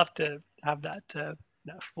of. I'd love to have that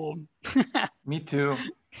form. Me too.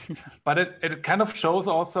 But it kind of shows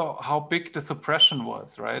also how big the suppression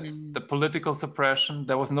was, right? The political suppression.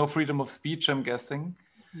 There was no freedom of speech, I'm guessing.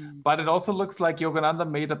 But it also looks like Yogananda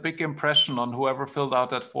made a big impression on whoever filled out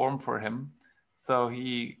that form for him. So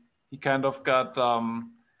he kind of got.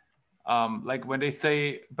 Like when they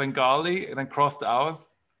say Bengali and then crossed out,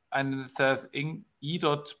 and it says Indian,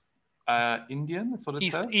 is what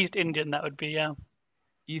it says? East Indian, that would be, yeah.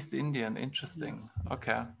 East Indian, interesting.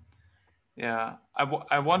 Okay. Yeah,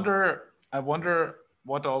 I wonder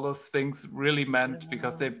what all those things really meant,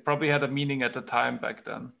 because they probably had a meaning at the time back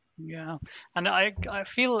then. Yeah, and I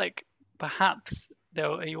feel like perhaps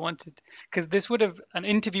he wanted, because an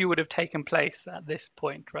interview would have taken place at this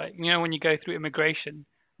point, right? You know, when you go through immigration,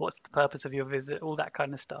 what's the purpose of your visit, all that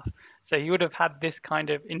kind of stuff. So he would have had this kind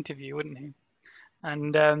of interview, wouldn't he?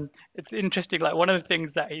 And it's interesting, like one of the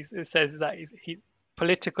things that he says that he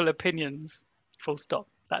political opinions, full stop.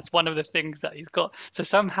 That's one of the things that he's got. So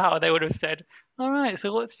somehow they would have said, all right,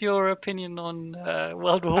 so what's your opinion on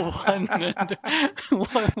World War I? And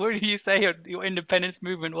what do you say, your independence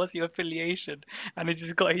movement? What's your affiliation? And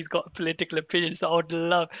he's got political opinions. So I would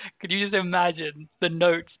love, could you just imagine the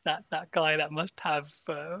notes that guy that must have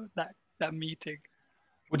that meeting?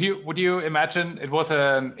 Would you imagine it was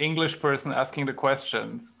an English person asking the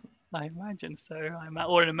questions? I imagine so.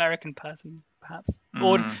 Or an American person, perhaps.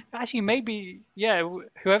 Or actually, maybe, yeah,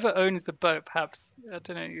 whoever owns the boat, perhaps. I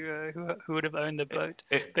don't know who would have owned the boat.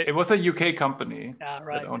 It was a UK company that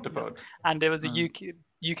owned the boat. And there was a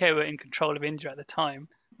UK were in control of India at the time.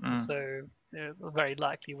 So very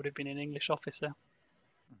likely would have been an English officer.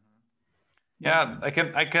 Yeah, I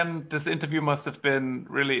can. This interview must have been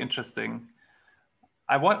really interesting.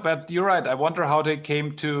 But you're right. I wonder how they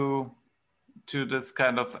came to this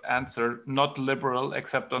kind of answer, not liberal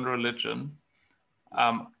except on religion.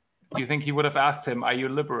 Do you think he would have asked him, are you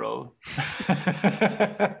liberal?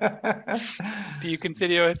 Do you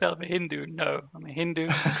consider yourself a Hindu? No, I'm a Hindu,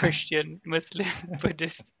 Christian, Muslim,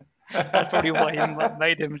 Buddhist. That's probably why he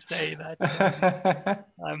made him say that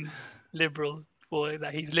I'm liberal, or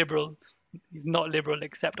that he's liberal. He's not liberal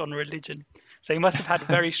except on religion. So he must have had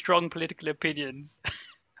very strong political opinions,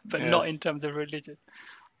 but not in terms of religion.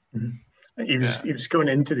 He was going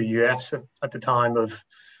into the US at the time of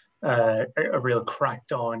a real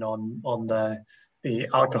crackdown on the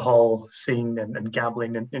alcohol scene and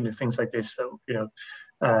gambling and things like this. So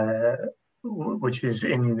which is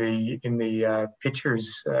in the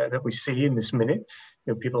pictures that we see in this minute.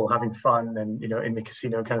 You know, people having fun and in the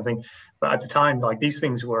casino kind of thing. But at the time, like these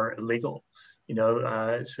things were illegal.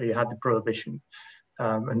 So you had the prohibition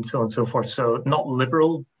and so on and so forth. So not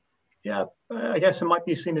liberal. Yeah, I guess it might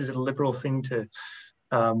be seen as a liberal thing to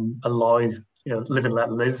allow, live and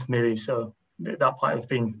let live, maybe. So that might have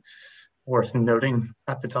been worth noting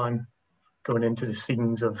at the time, going into the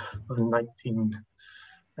scenes of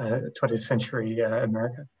 20th century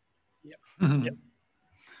America. Yeah. Mm-hmm. Yep.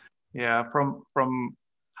 Yeah, from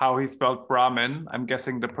how he spelled Brahmin, I'm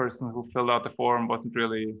guessing the person who filled out the form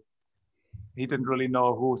he didn't really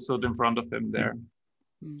know who stood in front of him there.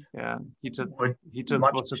 Yeah, he just was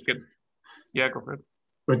just good. Yeah, go for it.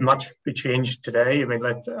 Would much be changed today? I mean,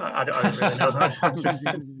 I don't really know. Just,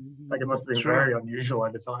 it must have been very unusual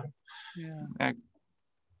at the time. Yeah.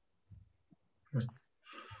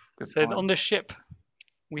 So on the ship,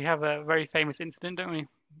 we have a very famous incident, don't we?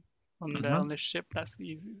 On the ship, that's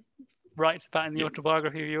he writes about in the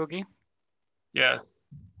autobiography of Yogi. Yes.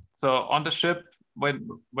 So on the ship,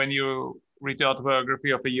 when you read the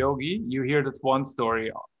autobiography of a yogi, you hear this one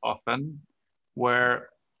story often where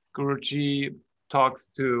Guruji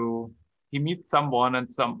he meets someone, and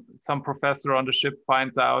some professor on the ship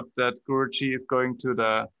finds out that Guruji is going to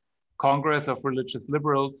the Congress of Religious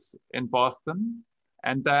Liberals in Boston,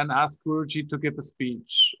 and then asks Guruji to give a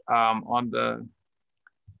speech on the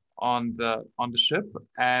ship.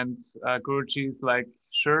 And Guruji is like,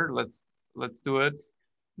 sure, let's do it.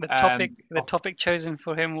 The topic chosen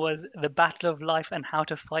for him was the battle of life and how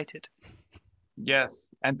to fight it.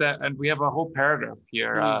 Yes, and we have a whole paragraph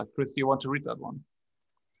here. Chris, do you want to read that one?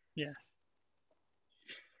 Yes.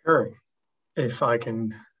 Sure, if I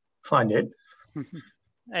can find it.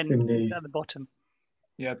 And it's at the bottom.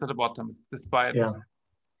 Yeah, it's at the bottom. It's despite. Yeah.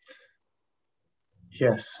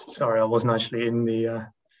 Yes. Sorry, I wasn't actually in the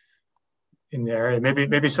area.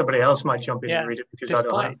 Maybe somebody else might jump in and read it because I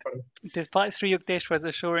don't have it. Despite Sri Yukteswar's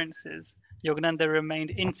assurances, Yogananda remained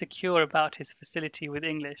insecure about his facility with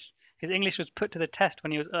English. His English was put to the test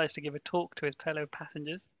when he was urged to give a talk to his fellow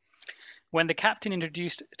passengers. When the captain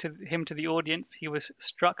introduced him to the audience, he was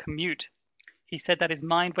struck mute. He said that his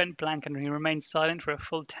mind went blank and he remained silent for a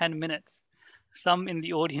full 10 minutes. Some in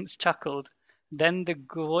the audience chuckled. Then the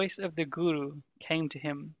voice of the Guru came to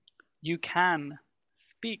him. "You can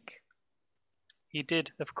speak." He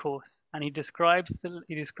did, of course, and he described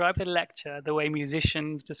the lecture the way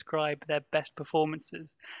musicians describe their best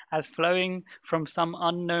performances, as flowing from some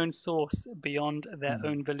unknown source beyond their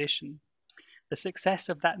own volition. The success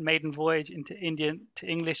of that maiden voyage into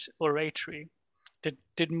English oratory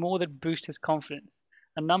did more than boost his confidence.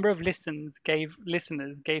 A number of listeners gave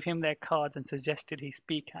him their cards and suggested he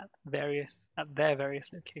speak at their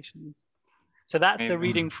various locations. So that's a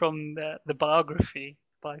reading from the biography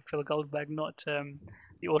by Phil Goldberg, not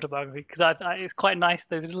the autobiography, because it's quite nice.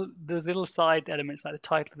 There's little side elements like the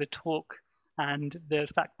title of the talk and the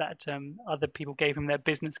fact that other people gave him their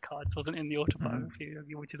business cards wasn't in the autobiography,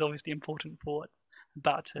 which is obviously important for what's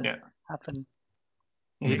about to happen.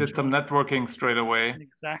 He did some networking straight away.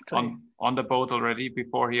 Exactly. On the boat already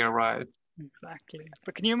before he arrived. Exactly.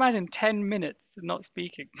 But can you imagine 10 minutes not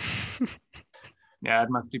speaking? Yeah,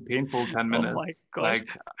 it must be painful, 10 minutes. Oh my God.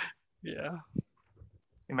 Yeah.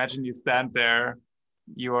 Imagine you stand there,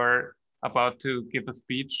 you are about to give a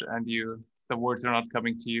speech and the words are not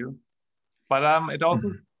coming to you. But it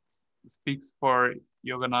also speaks for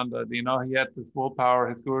Yogananda. He had this willpower.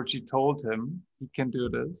 His Guruji told him he can do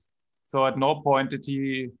this. So at no point did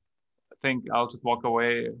he think, I'll just walk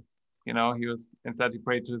away. Instead he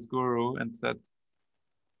prayed to his Guru and said,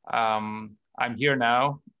 I'm here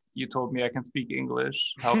now. You told me I can speak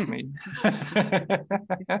English. Help me.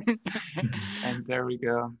 And there we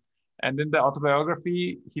go. And in the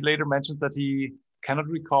autobiography, he later mentions that he cannot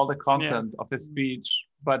recall the content of his speech,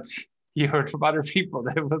 but he heard from other people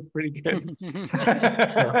that it was pretty good.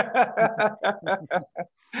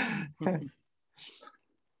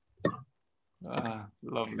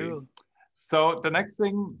 Lovely. Cool. So the next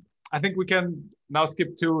thing, I think we can now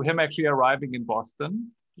skip to him actually arriving in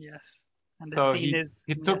Boston. Yes. And the scene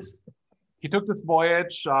he took this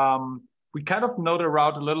voyage. We kind of know the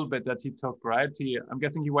route a little bit that he took, right? I'm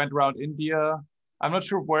guessing he went around India. I'm not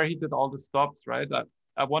sure where he did all the stops, right?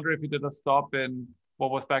 I wonder if he did a stop in what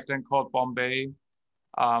was back then called Bombay.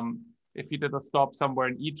 If he did a stop somewhere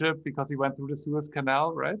in Egypt because he went through the Suez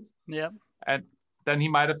Canal, right? Yeah. And then he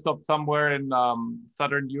might have stopped somewhere in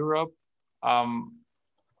Southern Europe. I'm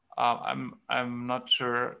not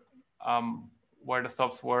sure where the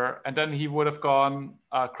stops were, and then he would have gone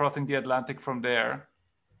crossing the Atlantic from there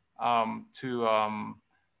to.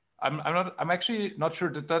 I'm actually not sure.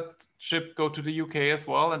 Did that ship go to the UK as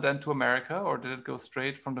well, and then to America, or did it go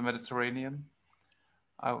straight from the Mediterranean?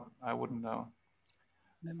 I wouldn't know.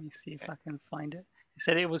 Let me see if I can find it. He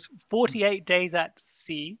said it was 48 days at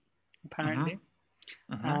sea, apparently,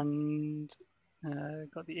 and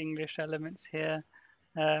got the English elements here.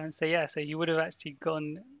 So you would have actually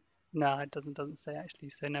gone. No, it doesn't say actually.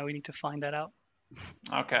 So no, we need to find that out.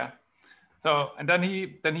 Okay. So and then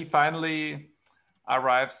he finally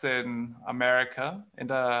arrives in America in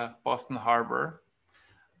the Boston Harbor,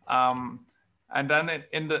 and then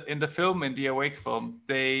in the film, in the Awake film,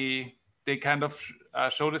 they kind of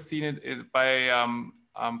show the scene by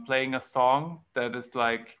playing a song that is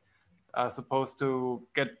like supposed to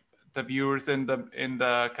get the viewers in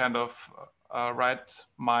the kind of right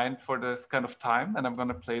mind for this kind of time, and I'm going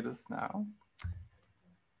to play this now.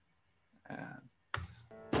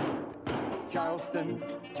 Charleston,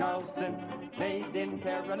 made in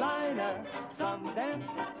Carolina. Some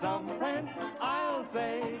dance, some prance. I'll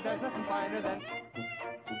say there's nothing finer than.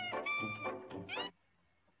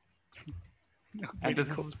 And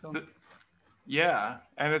this is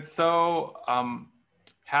and it's so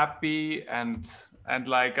happy and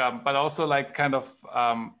like but also like kind of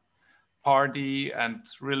party and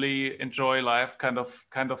really enjoy life kind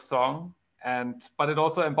of song. And but it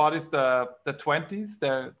also embodies the 20s.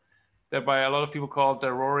 They're by a lot of people called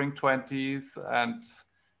the Roaring Twenties, and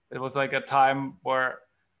it was like a time where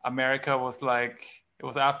America was like, it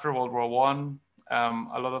was after World War One.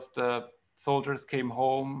 A lot of the soldiers came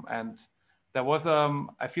home, and there was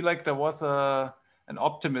I feel like there was an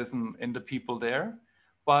optimism in the people there,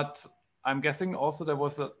 but I'm guessing also there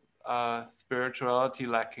was a spirituality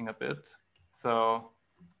lacking a bit. So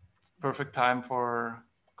perfect time for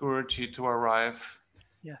Guruji to arrive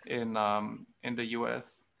Yes. in the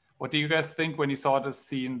US. What do you guys think when you saw this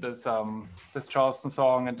scene, this Charleston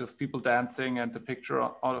song and those people dancing and the picture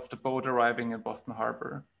out of the boat arriving in Boston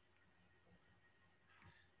Harbor?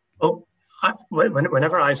 Oh,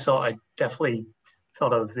 whenever I saw it, I definitely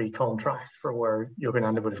thought of the contrast for where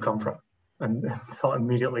Yogananda would have come from, and thought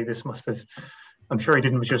immediately this must have. I'm sure he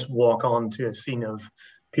didn't just walk on to a scene of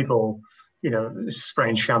people,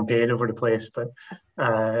 spraying champagne over the place, but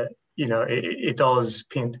it does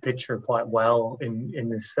paint the picture quite well in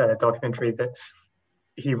this documentary that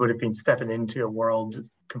he would have been stepping into a world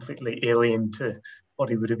completely alien to what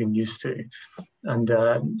he would have been used to, and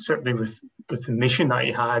certainly with the mission that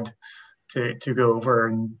he had to go over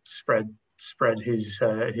and spread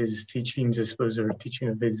his teachings, I suppose, or teaching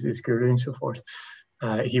of his guru and so forth.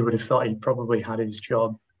 He would have thought he probably had his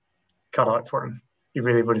job cut out for him. He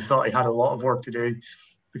really would have thought he had a lot of work to do,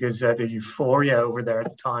 because the euphoria over there at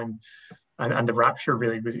the time and the rapture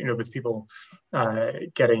really with with people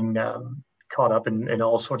getting caught up in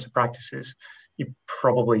all sorts of practices. He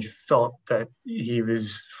probably thought that he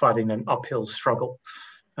was fighting an uphill struggle,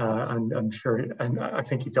 and I'm sure, and I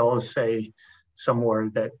think he does say somewhere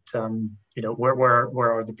that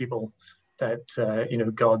where are the people that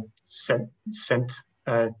God sent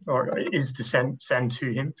or is to send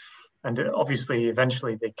to him, and obviously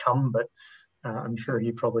eventually they come, but I'm sure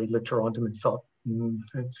he probably looked around him and thought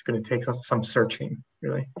it's going to take some searching,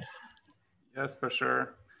 really. Yes, for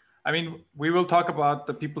sure. I mean, we will talk about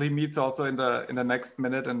the people he meets also in the next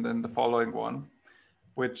minute and in the following one,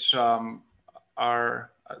 which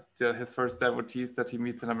are his first devotees that he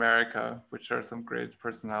meets in America, which are some great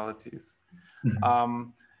personalities. Mm-hmm.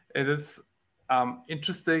 It is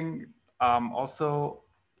interesting. Also,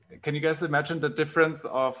 can you guys imagine the difference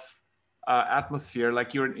of atmosphere?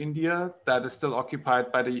 Like you're in India, that is still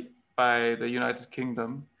occupied by the United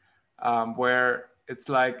Kingdom, where it's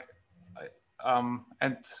like,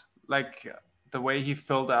 and like the way he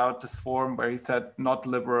filled out this form where he said not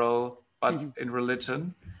liberal, but in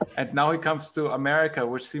religion. And now he comes to America,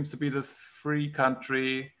 which seems to be this free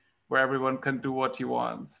country where everyone can do what he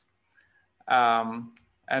wants.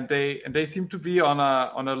 And they seem to be on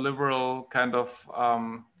a liberal kind of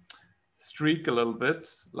streak a little bit.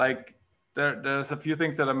 Like there's a few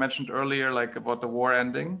things that I mentioned earlier, like about the war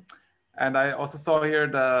ending. And I also saw here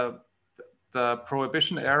the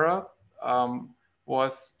Prohibition era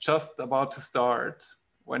was just about to start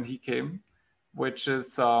when he came, which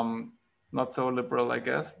is not so liberal, I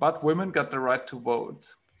guess. But women got the right to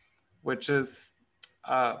vote, which is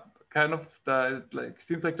kind of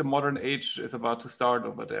seems like the modern age is about to start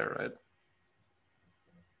over there, right?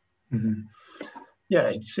 Mm-hmm.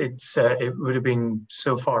 Yeah, it would have been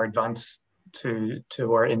so far advanced to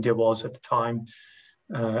where India was at the time.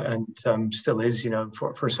 And still is,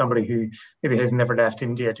 for somebody who maybe has never left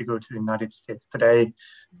India to go to the United States today,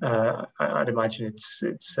 I'd imagine it's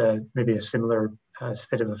maybe a similar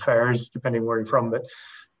state of affairs, depending where you're from. But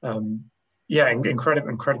yeah,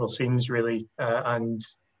 incredible scenes, really. And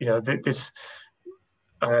this,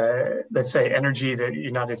 let's say, energy that the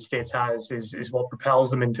United States has is what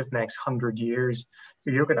propels them into the next 100 years.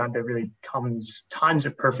 So Yogananda really times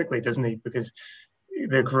it perfectly, doesn't he? Because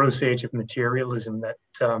the gross age of materialism that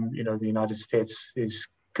the United States is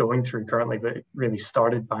going through currently, but it really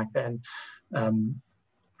started back then.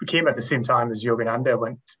 Came at the same time as Yogananda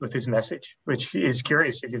went with his message, which is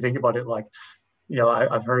curious if you think about it. Like,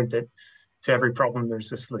 I've heard that to every problem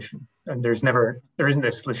there's a solution, and there isn't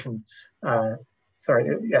a solution. Really,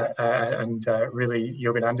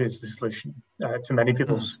 Yogananda is the solution to many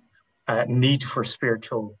people's need for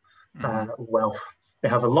spiritual wealth. They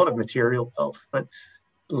have a lot of material wealth, but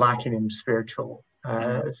lacking in spiritual.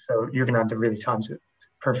 So Yogananda really times it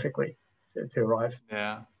perfectly to arrive.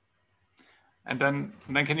 Yeah. And then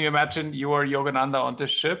can you imagine you are Yogananda on this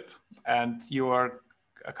ship and you are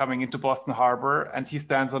coming into Boston Harbor and he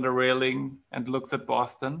stands on the railing and looks at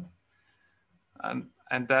Boston.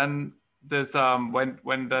 And then this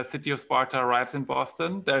when the city of Sparta arrives in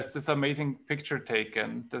Boston, there's this amazing picture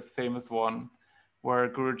taken, this famous one, where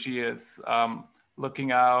Guruji is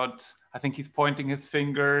looking out. I think he's pointing his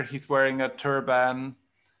finger. He's wearing a turban.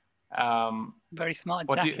 Very smart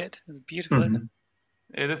jacket. It's beautiful. Mm-hmm.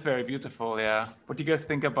 It is very beautiful, yeah. What do you guys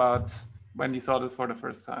think about when you saw this for the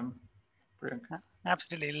first time, Priyanka?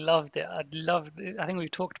 Absolutely loved it. I think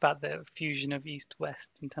we've talked about the fusion of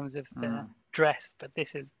East-West in terms of the dress, but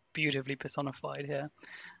this is beautifully personified here.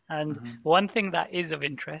 And one thing that is of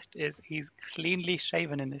interest is he's cleanly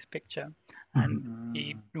shaven in this picture, and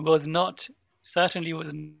he certainly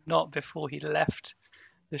was not before he left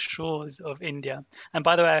the shores of India. And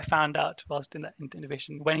by the way, I found out whilst in that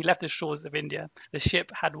intervention, when he left the shores of India, the ship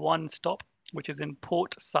had one stop, which is in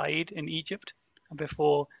Port Said in Egypt,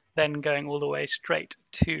 before then going all the way straight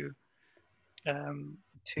to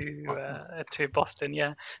Boston.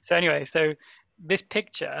 Yeah. So anyway, so this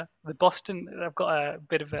picture, the Boston, I've got a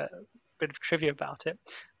bit of trivia about it.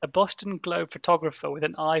 A Boston Globe photographer with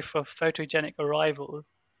an eye for photogenic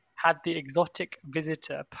arrivals had the exotic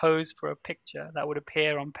visitor pose for a picture that would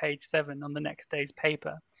appear on page 7 on the next day's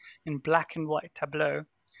paper in black and white tableau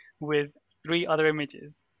with 3 other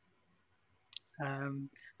images.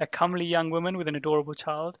 A comely young woman with an adorable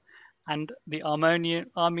child, and the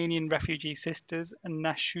Armenian refugee sisters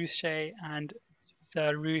Nashushe and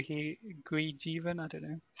Zaruhi Guijivan, I don't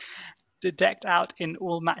know, decked out in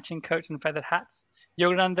all matching coats and feathered hats.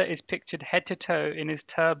 Yogananda is pictured head to toe in his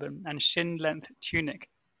turban and shin-length tunic,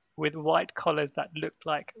 with white collars that looked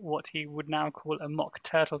like what he would now call a mock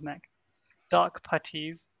turtleneck, dark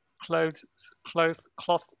puttees, cloth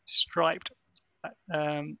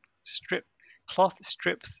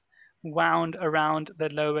strips wound around the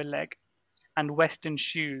lower leg, and Western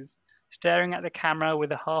shoes. Staring at the camera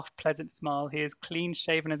with a half-pleasant smile, he is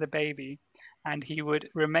clean-shaven as a baby, and he would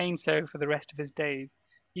remain so for the rest of his days,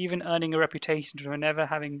 even earning a reputation for never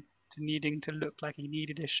needing to look like he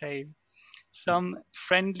needed a shave. Some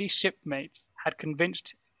friendly shipmates had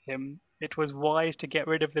convinced him it was wise to get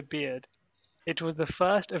rid of the beard. It was the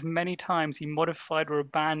first of many times he modified or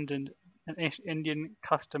abandoned an Indian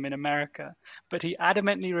custom in America, but he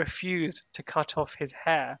adamantly refused to cut off his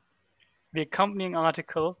hair. The accompanying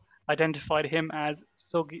article identified him as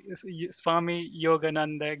Swami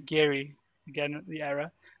Yogananda Giri, again the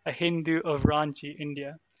error, a Hindu of Ranchi,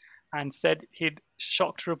 India, and said he'd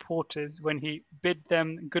shocked reporters when he bid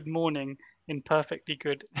them good morning in perfectly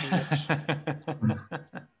good English.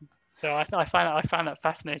 So I found that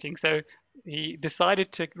fascinating. So he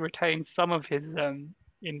decided to retain some of his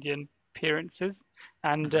Indian appearances,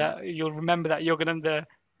 and you'll remember that Yogananda,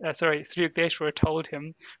 Sri Yukteswara told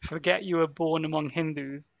him, "Forget you were born among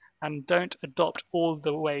Hindus and don't adopt all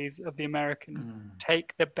the ways of the Americans.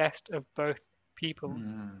 Take the best of both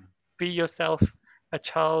peoples. Be yourself a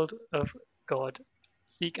child of God.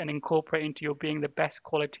 Seek and incorporate into your being the best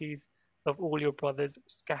qualities of all your brothers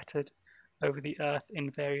scattered over the earth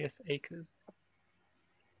in various acres."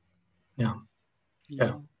 Yeah.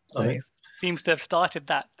 So he seems to have started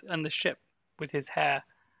that on the ship with his hair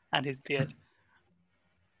and his beard.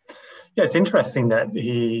 Yeah, it's interesting that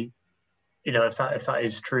he, if that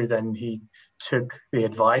is true, then he took the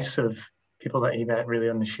advice of people that he met really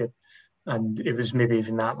on the ship. And it was maybe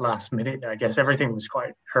even that last minute. I guess everything was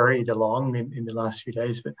quite hurried along in the last few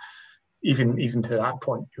days. But even to that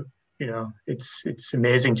point, it's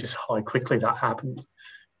amazing just how quickly that happened,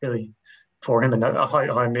 really, for him, and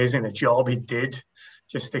how amazing a job he did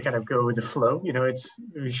just to kind of go with the flow.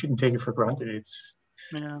 We shouldn't take it for granted. It's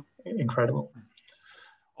incredible.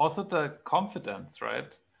 Also the confidence,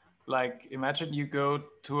 right? Like imagine you go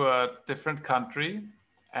to a different country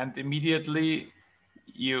and immediately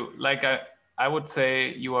I would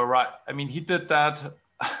say you arrive. I mean, he did that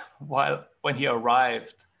when he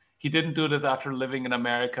arrived. He didn't do this after living in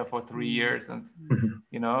America for 3 years, and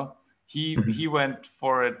he went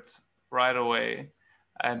for it right away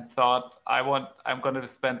and thought, I'm going to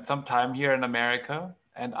spend some time here in America,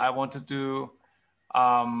 and I want to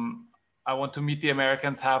meet the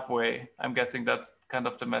Americans halfway. I'm guessing that's kind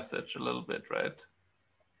of the message a little bit, right?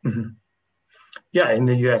 Yeah, in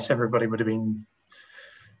the US, everybody would have been.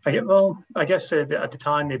 I guess at the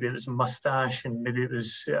time, maybe it was a mustache and maybe it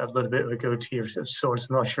was a little bit of a goatee of sorts.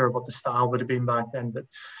 I'm not sure what the style would have been back then, but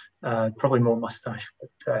probably more mustache,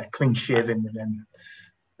 but clean shaven and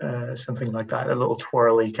then something like that, a little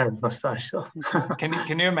twirly kind of mustache. So. Can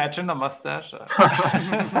you imagine a mustache? Yeah,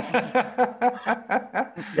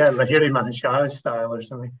 Lahiri Mahashaya style or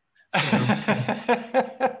something.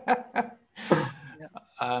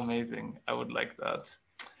 Amazing. I would like that.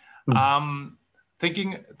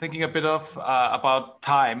 Thinking a bit of about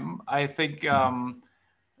time, I think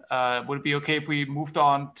would it be okay if we moved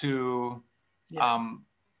on to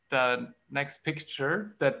the next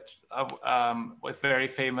picture that was very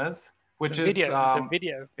famous, which The is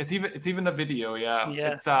video. It's even a video, yeah.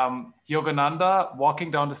 Yeah. It's Yogananda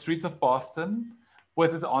walking down the streets of Boston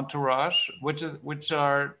with his entourage, which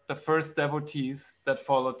are the first devotees that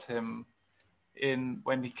followed him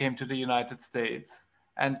when he came to the United States,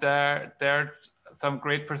 and there are some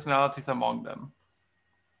great personalities among them.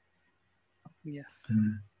 Yes.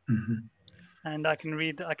 Mm-hmm. And I can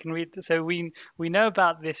read. So we know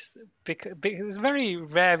about this because it's a very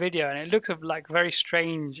rare video, and it looks like very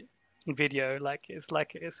strange video. Like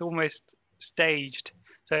it's almost staged.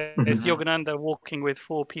 So it's Yogananda walking with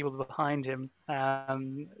 4 people behind him,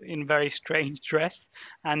 in very strange dress.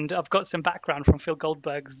 And I've got some background from Phil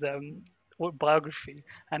Goldberg's biography,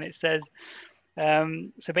 and it says.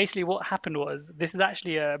 So basically, what happened was this is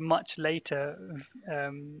actually a much later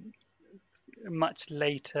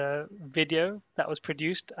video that was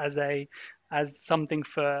produced as something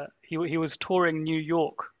for he was touring New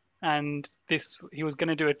York, and he was going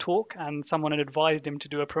to do a talk, and someone had advised him to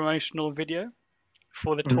do a promotional video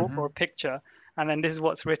for the talk or a picture. And then this is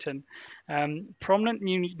what's written. Prominent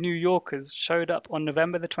New Yorkers showed up on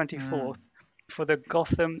November the 24th for the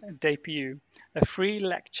Gotham debut, a free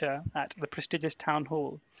lecture at the prestigious town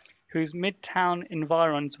hall, whose midtown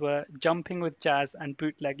environs were jumping with jazz and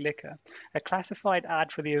bootleg liquor. A classified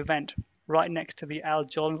ad for the event, right next to the Al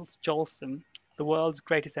Jolson, the world's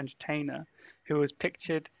greatest entertainer, who was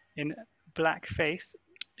pictured in blackface,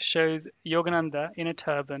 shows Yogananda in a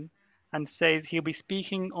turban and says he'll be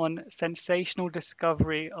speaking on sensational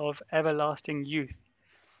discovery of everlasting youth.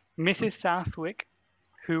 Mrs. Southwick,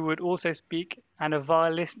 who would also speak, and a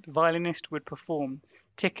violinist would perform.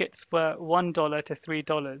 Tickets were $1 to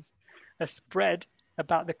 $3. A spread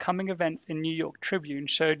about the coming events in New York Tribune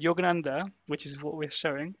showed Yogananda, which is what we're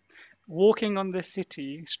showing, walking on the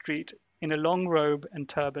city street in a long robe and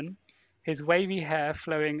turban, his wavy hair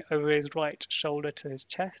flowing over his right shoulder to his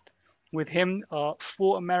chest. With him are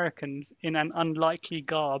 4 Americans in an unlikely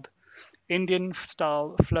garb,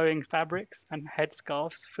 Indian-style flowing fabrics and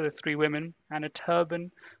headscarves for the 3 women, and a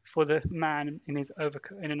turban for the man in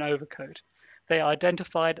an overcoat. They are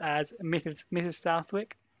identified as Mrs.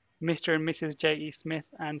 Southwick, Mr. and Mrs. J.E. Smith,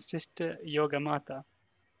 and Sister Yogamata.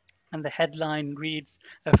 And the headline reads,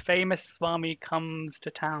 "A famous Swami comes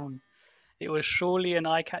to town." It was surely an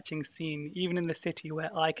eye-catching scene, even in the city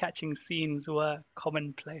where eye-catching scenes were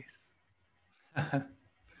commonplace.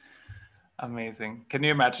 Amazing. Can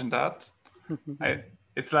you imagine that?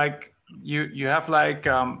 It's like you have like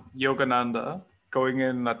Yogananda going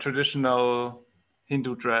in a traditional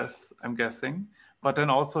Hindu dress, I'm guessing, but then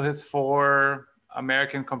also his 4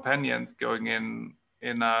 American companions going in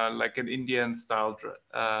like an Indian style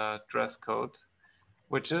dress code,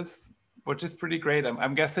 which is pretty great.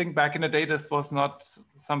 I'm guessing back in the day this was not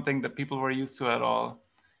something that people were used to at all.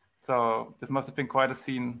 So this must have been quite a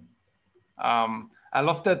scene. I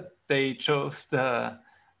love that they chose the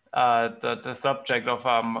subject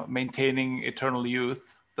of maintaining eternal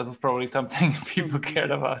youth. This is probably something people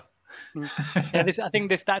cared about. Yeah, I think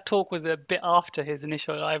that talk was a bit after his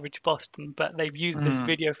initial arrival to Boston, but they've used this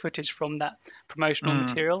video footage from that promotional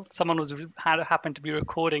material. Someone happened to be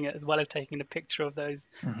recording it as well as taking a picture of those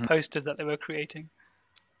posters that they were creating.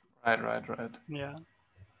 Right. Yeah.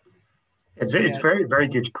 It's very, very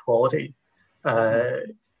good quality.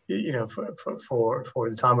 You know, for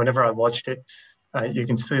the time. Whenever I watched it, you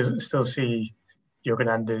can still see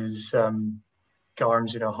Yogananda's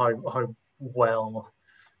garms. You know how well.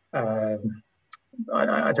 I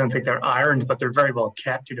don't think they're ironed, but they're very well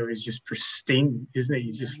kept. You know, he's just pristine, isn't he?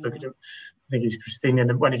 You just look at him. I think he's pristine.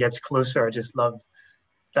 And when he gets closer, I just love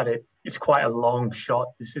that it's quite a long shot.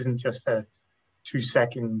 This isn't just a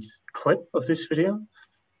 2-second clip of this video.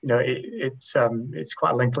 You know, it's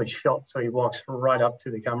quite a lengthy shot. So he walks right up to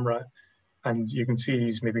the camera, and you can see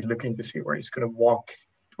he's maybe looking to see where he's going to walk,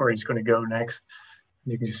 where he's going to go next.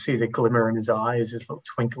 You can just see the glimmer in his eyes, his little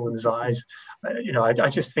twinkle in his eyes. You know, I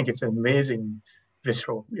just think it's an amazing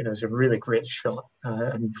visceral. You know, it's a really great shot,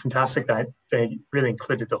 and fantastic that they really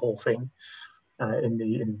included the whole thing in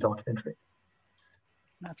the documentary.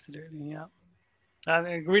 Absolutely, yeah.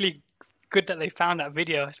 Really good that they found that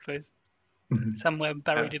video, I suppose, somewhere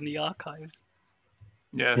buried in the archives.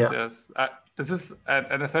 Yes. This is,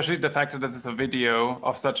 and especially the fact that this is a video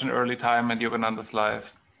of such an early time in Yogananda's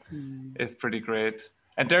life is pretty great.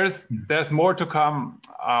 And there's more to come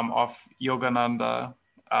of Yogananda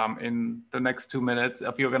in the next 2 minutes,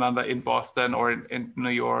 of Yogananda in Boston or in New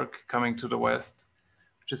York coming to the West,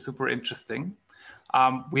 which is super interesting.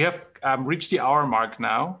 We have reached the hour mark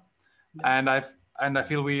now, and I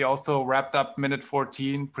feel we also wrapped up minute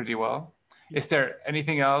 14 pretty well. Is there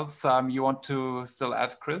anything else you want to still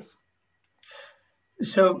add, Chris?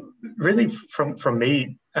 So really from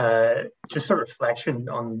me, just a reflection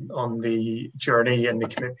on the journey and the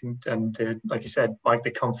commitment and like you said, Mike,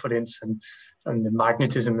 the confidence and the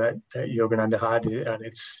magnetism that Yogananda had, and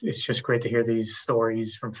it's just great to hear these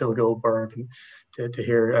stories from Phil Goldberg and to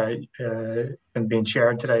hear them being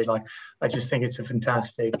shared today. Like I just think it's a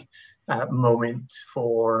fantastic moment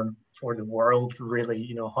for the world. Really,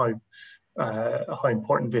 you know how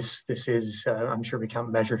important this is. I'm sure we can't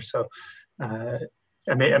measure. So.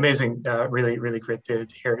 Amazing, really, really great to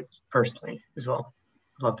hear it personally as well.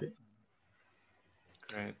 Loved it.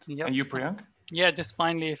 Great. Yep. And you, Priyank? Yeah, just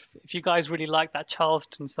finally, if you guys really like that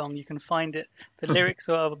Charleston song, you can find it. The lyrics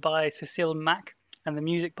are by Cecile Mack and the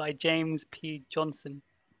music by James P. Johnson.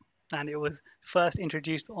 And it was first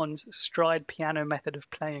introduced on Stride piano method of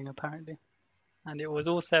playing, apparently. And it was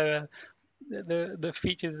also the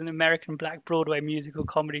featured an American Black Broadway musical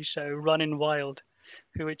comedy show, Runnin' Wild,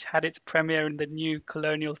 which had its premiere in the New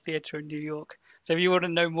Colonial Theatre in New York. So if you want to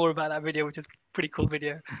know more about that video, which is a pretty cool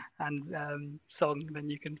video and song, then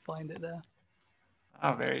you can find it there.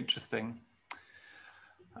 Oh, very interesting.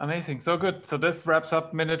 Amazing. So good. So this wraps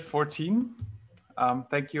up minute 14.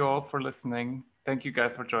 Thank you all for listening. Thank you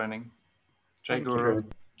guys for joining. Jai Guru.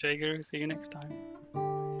 Jai Guru. See you next time.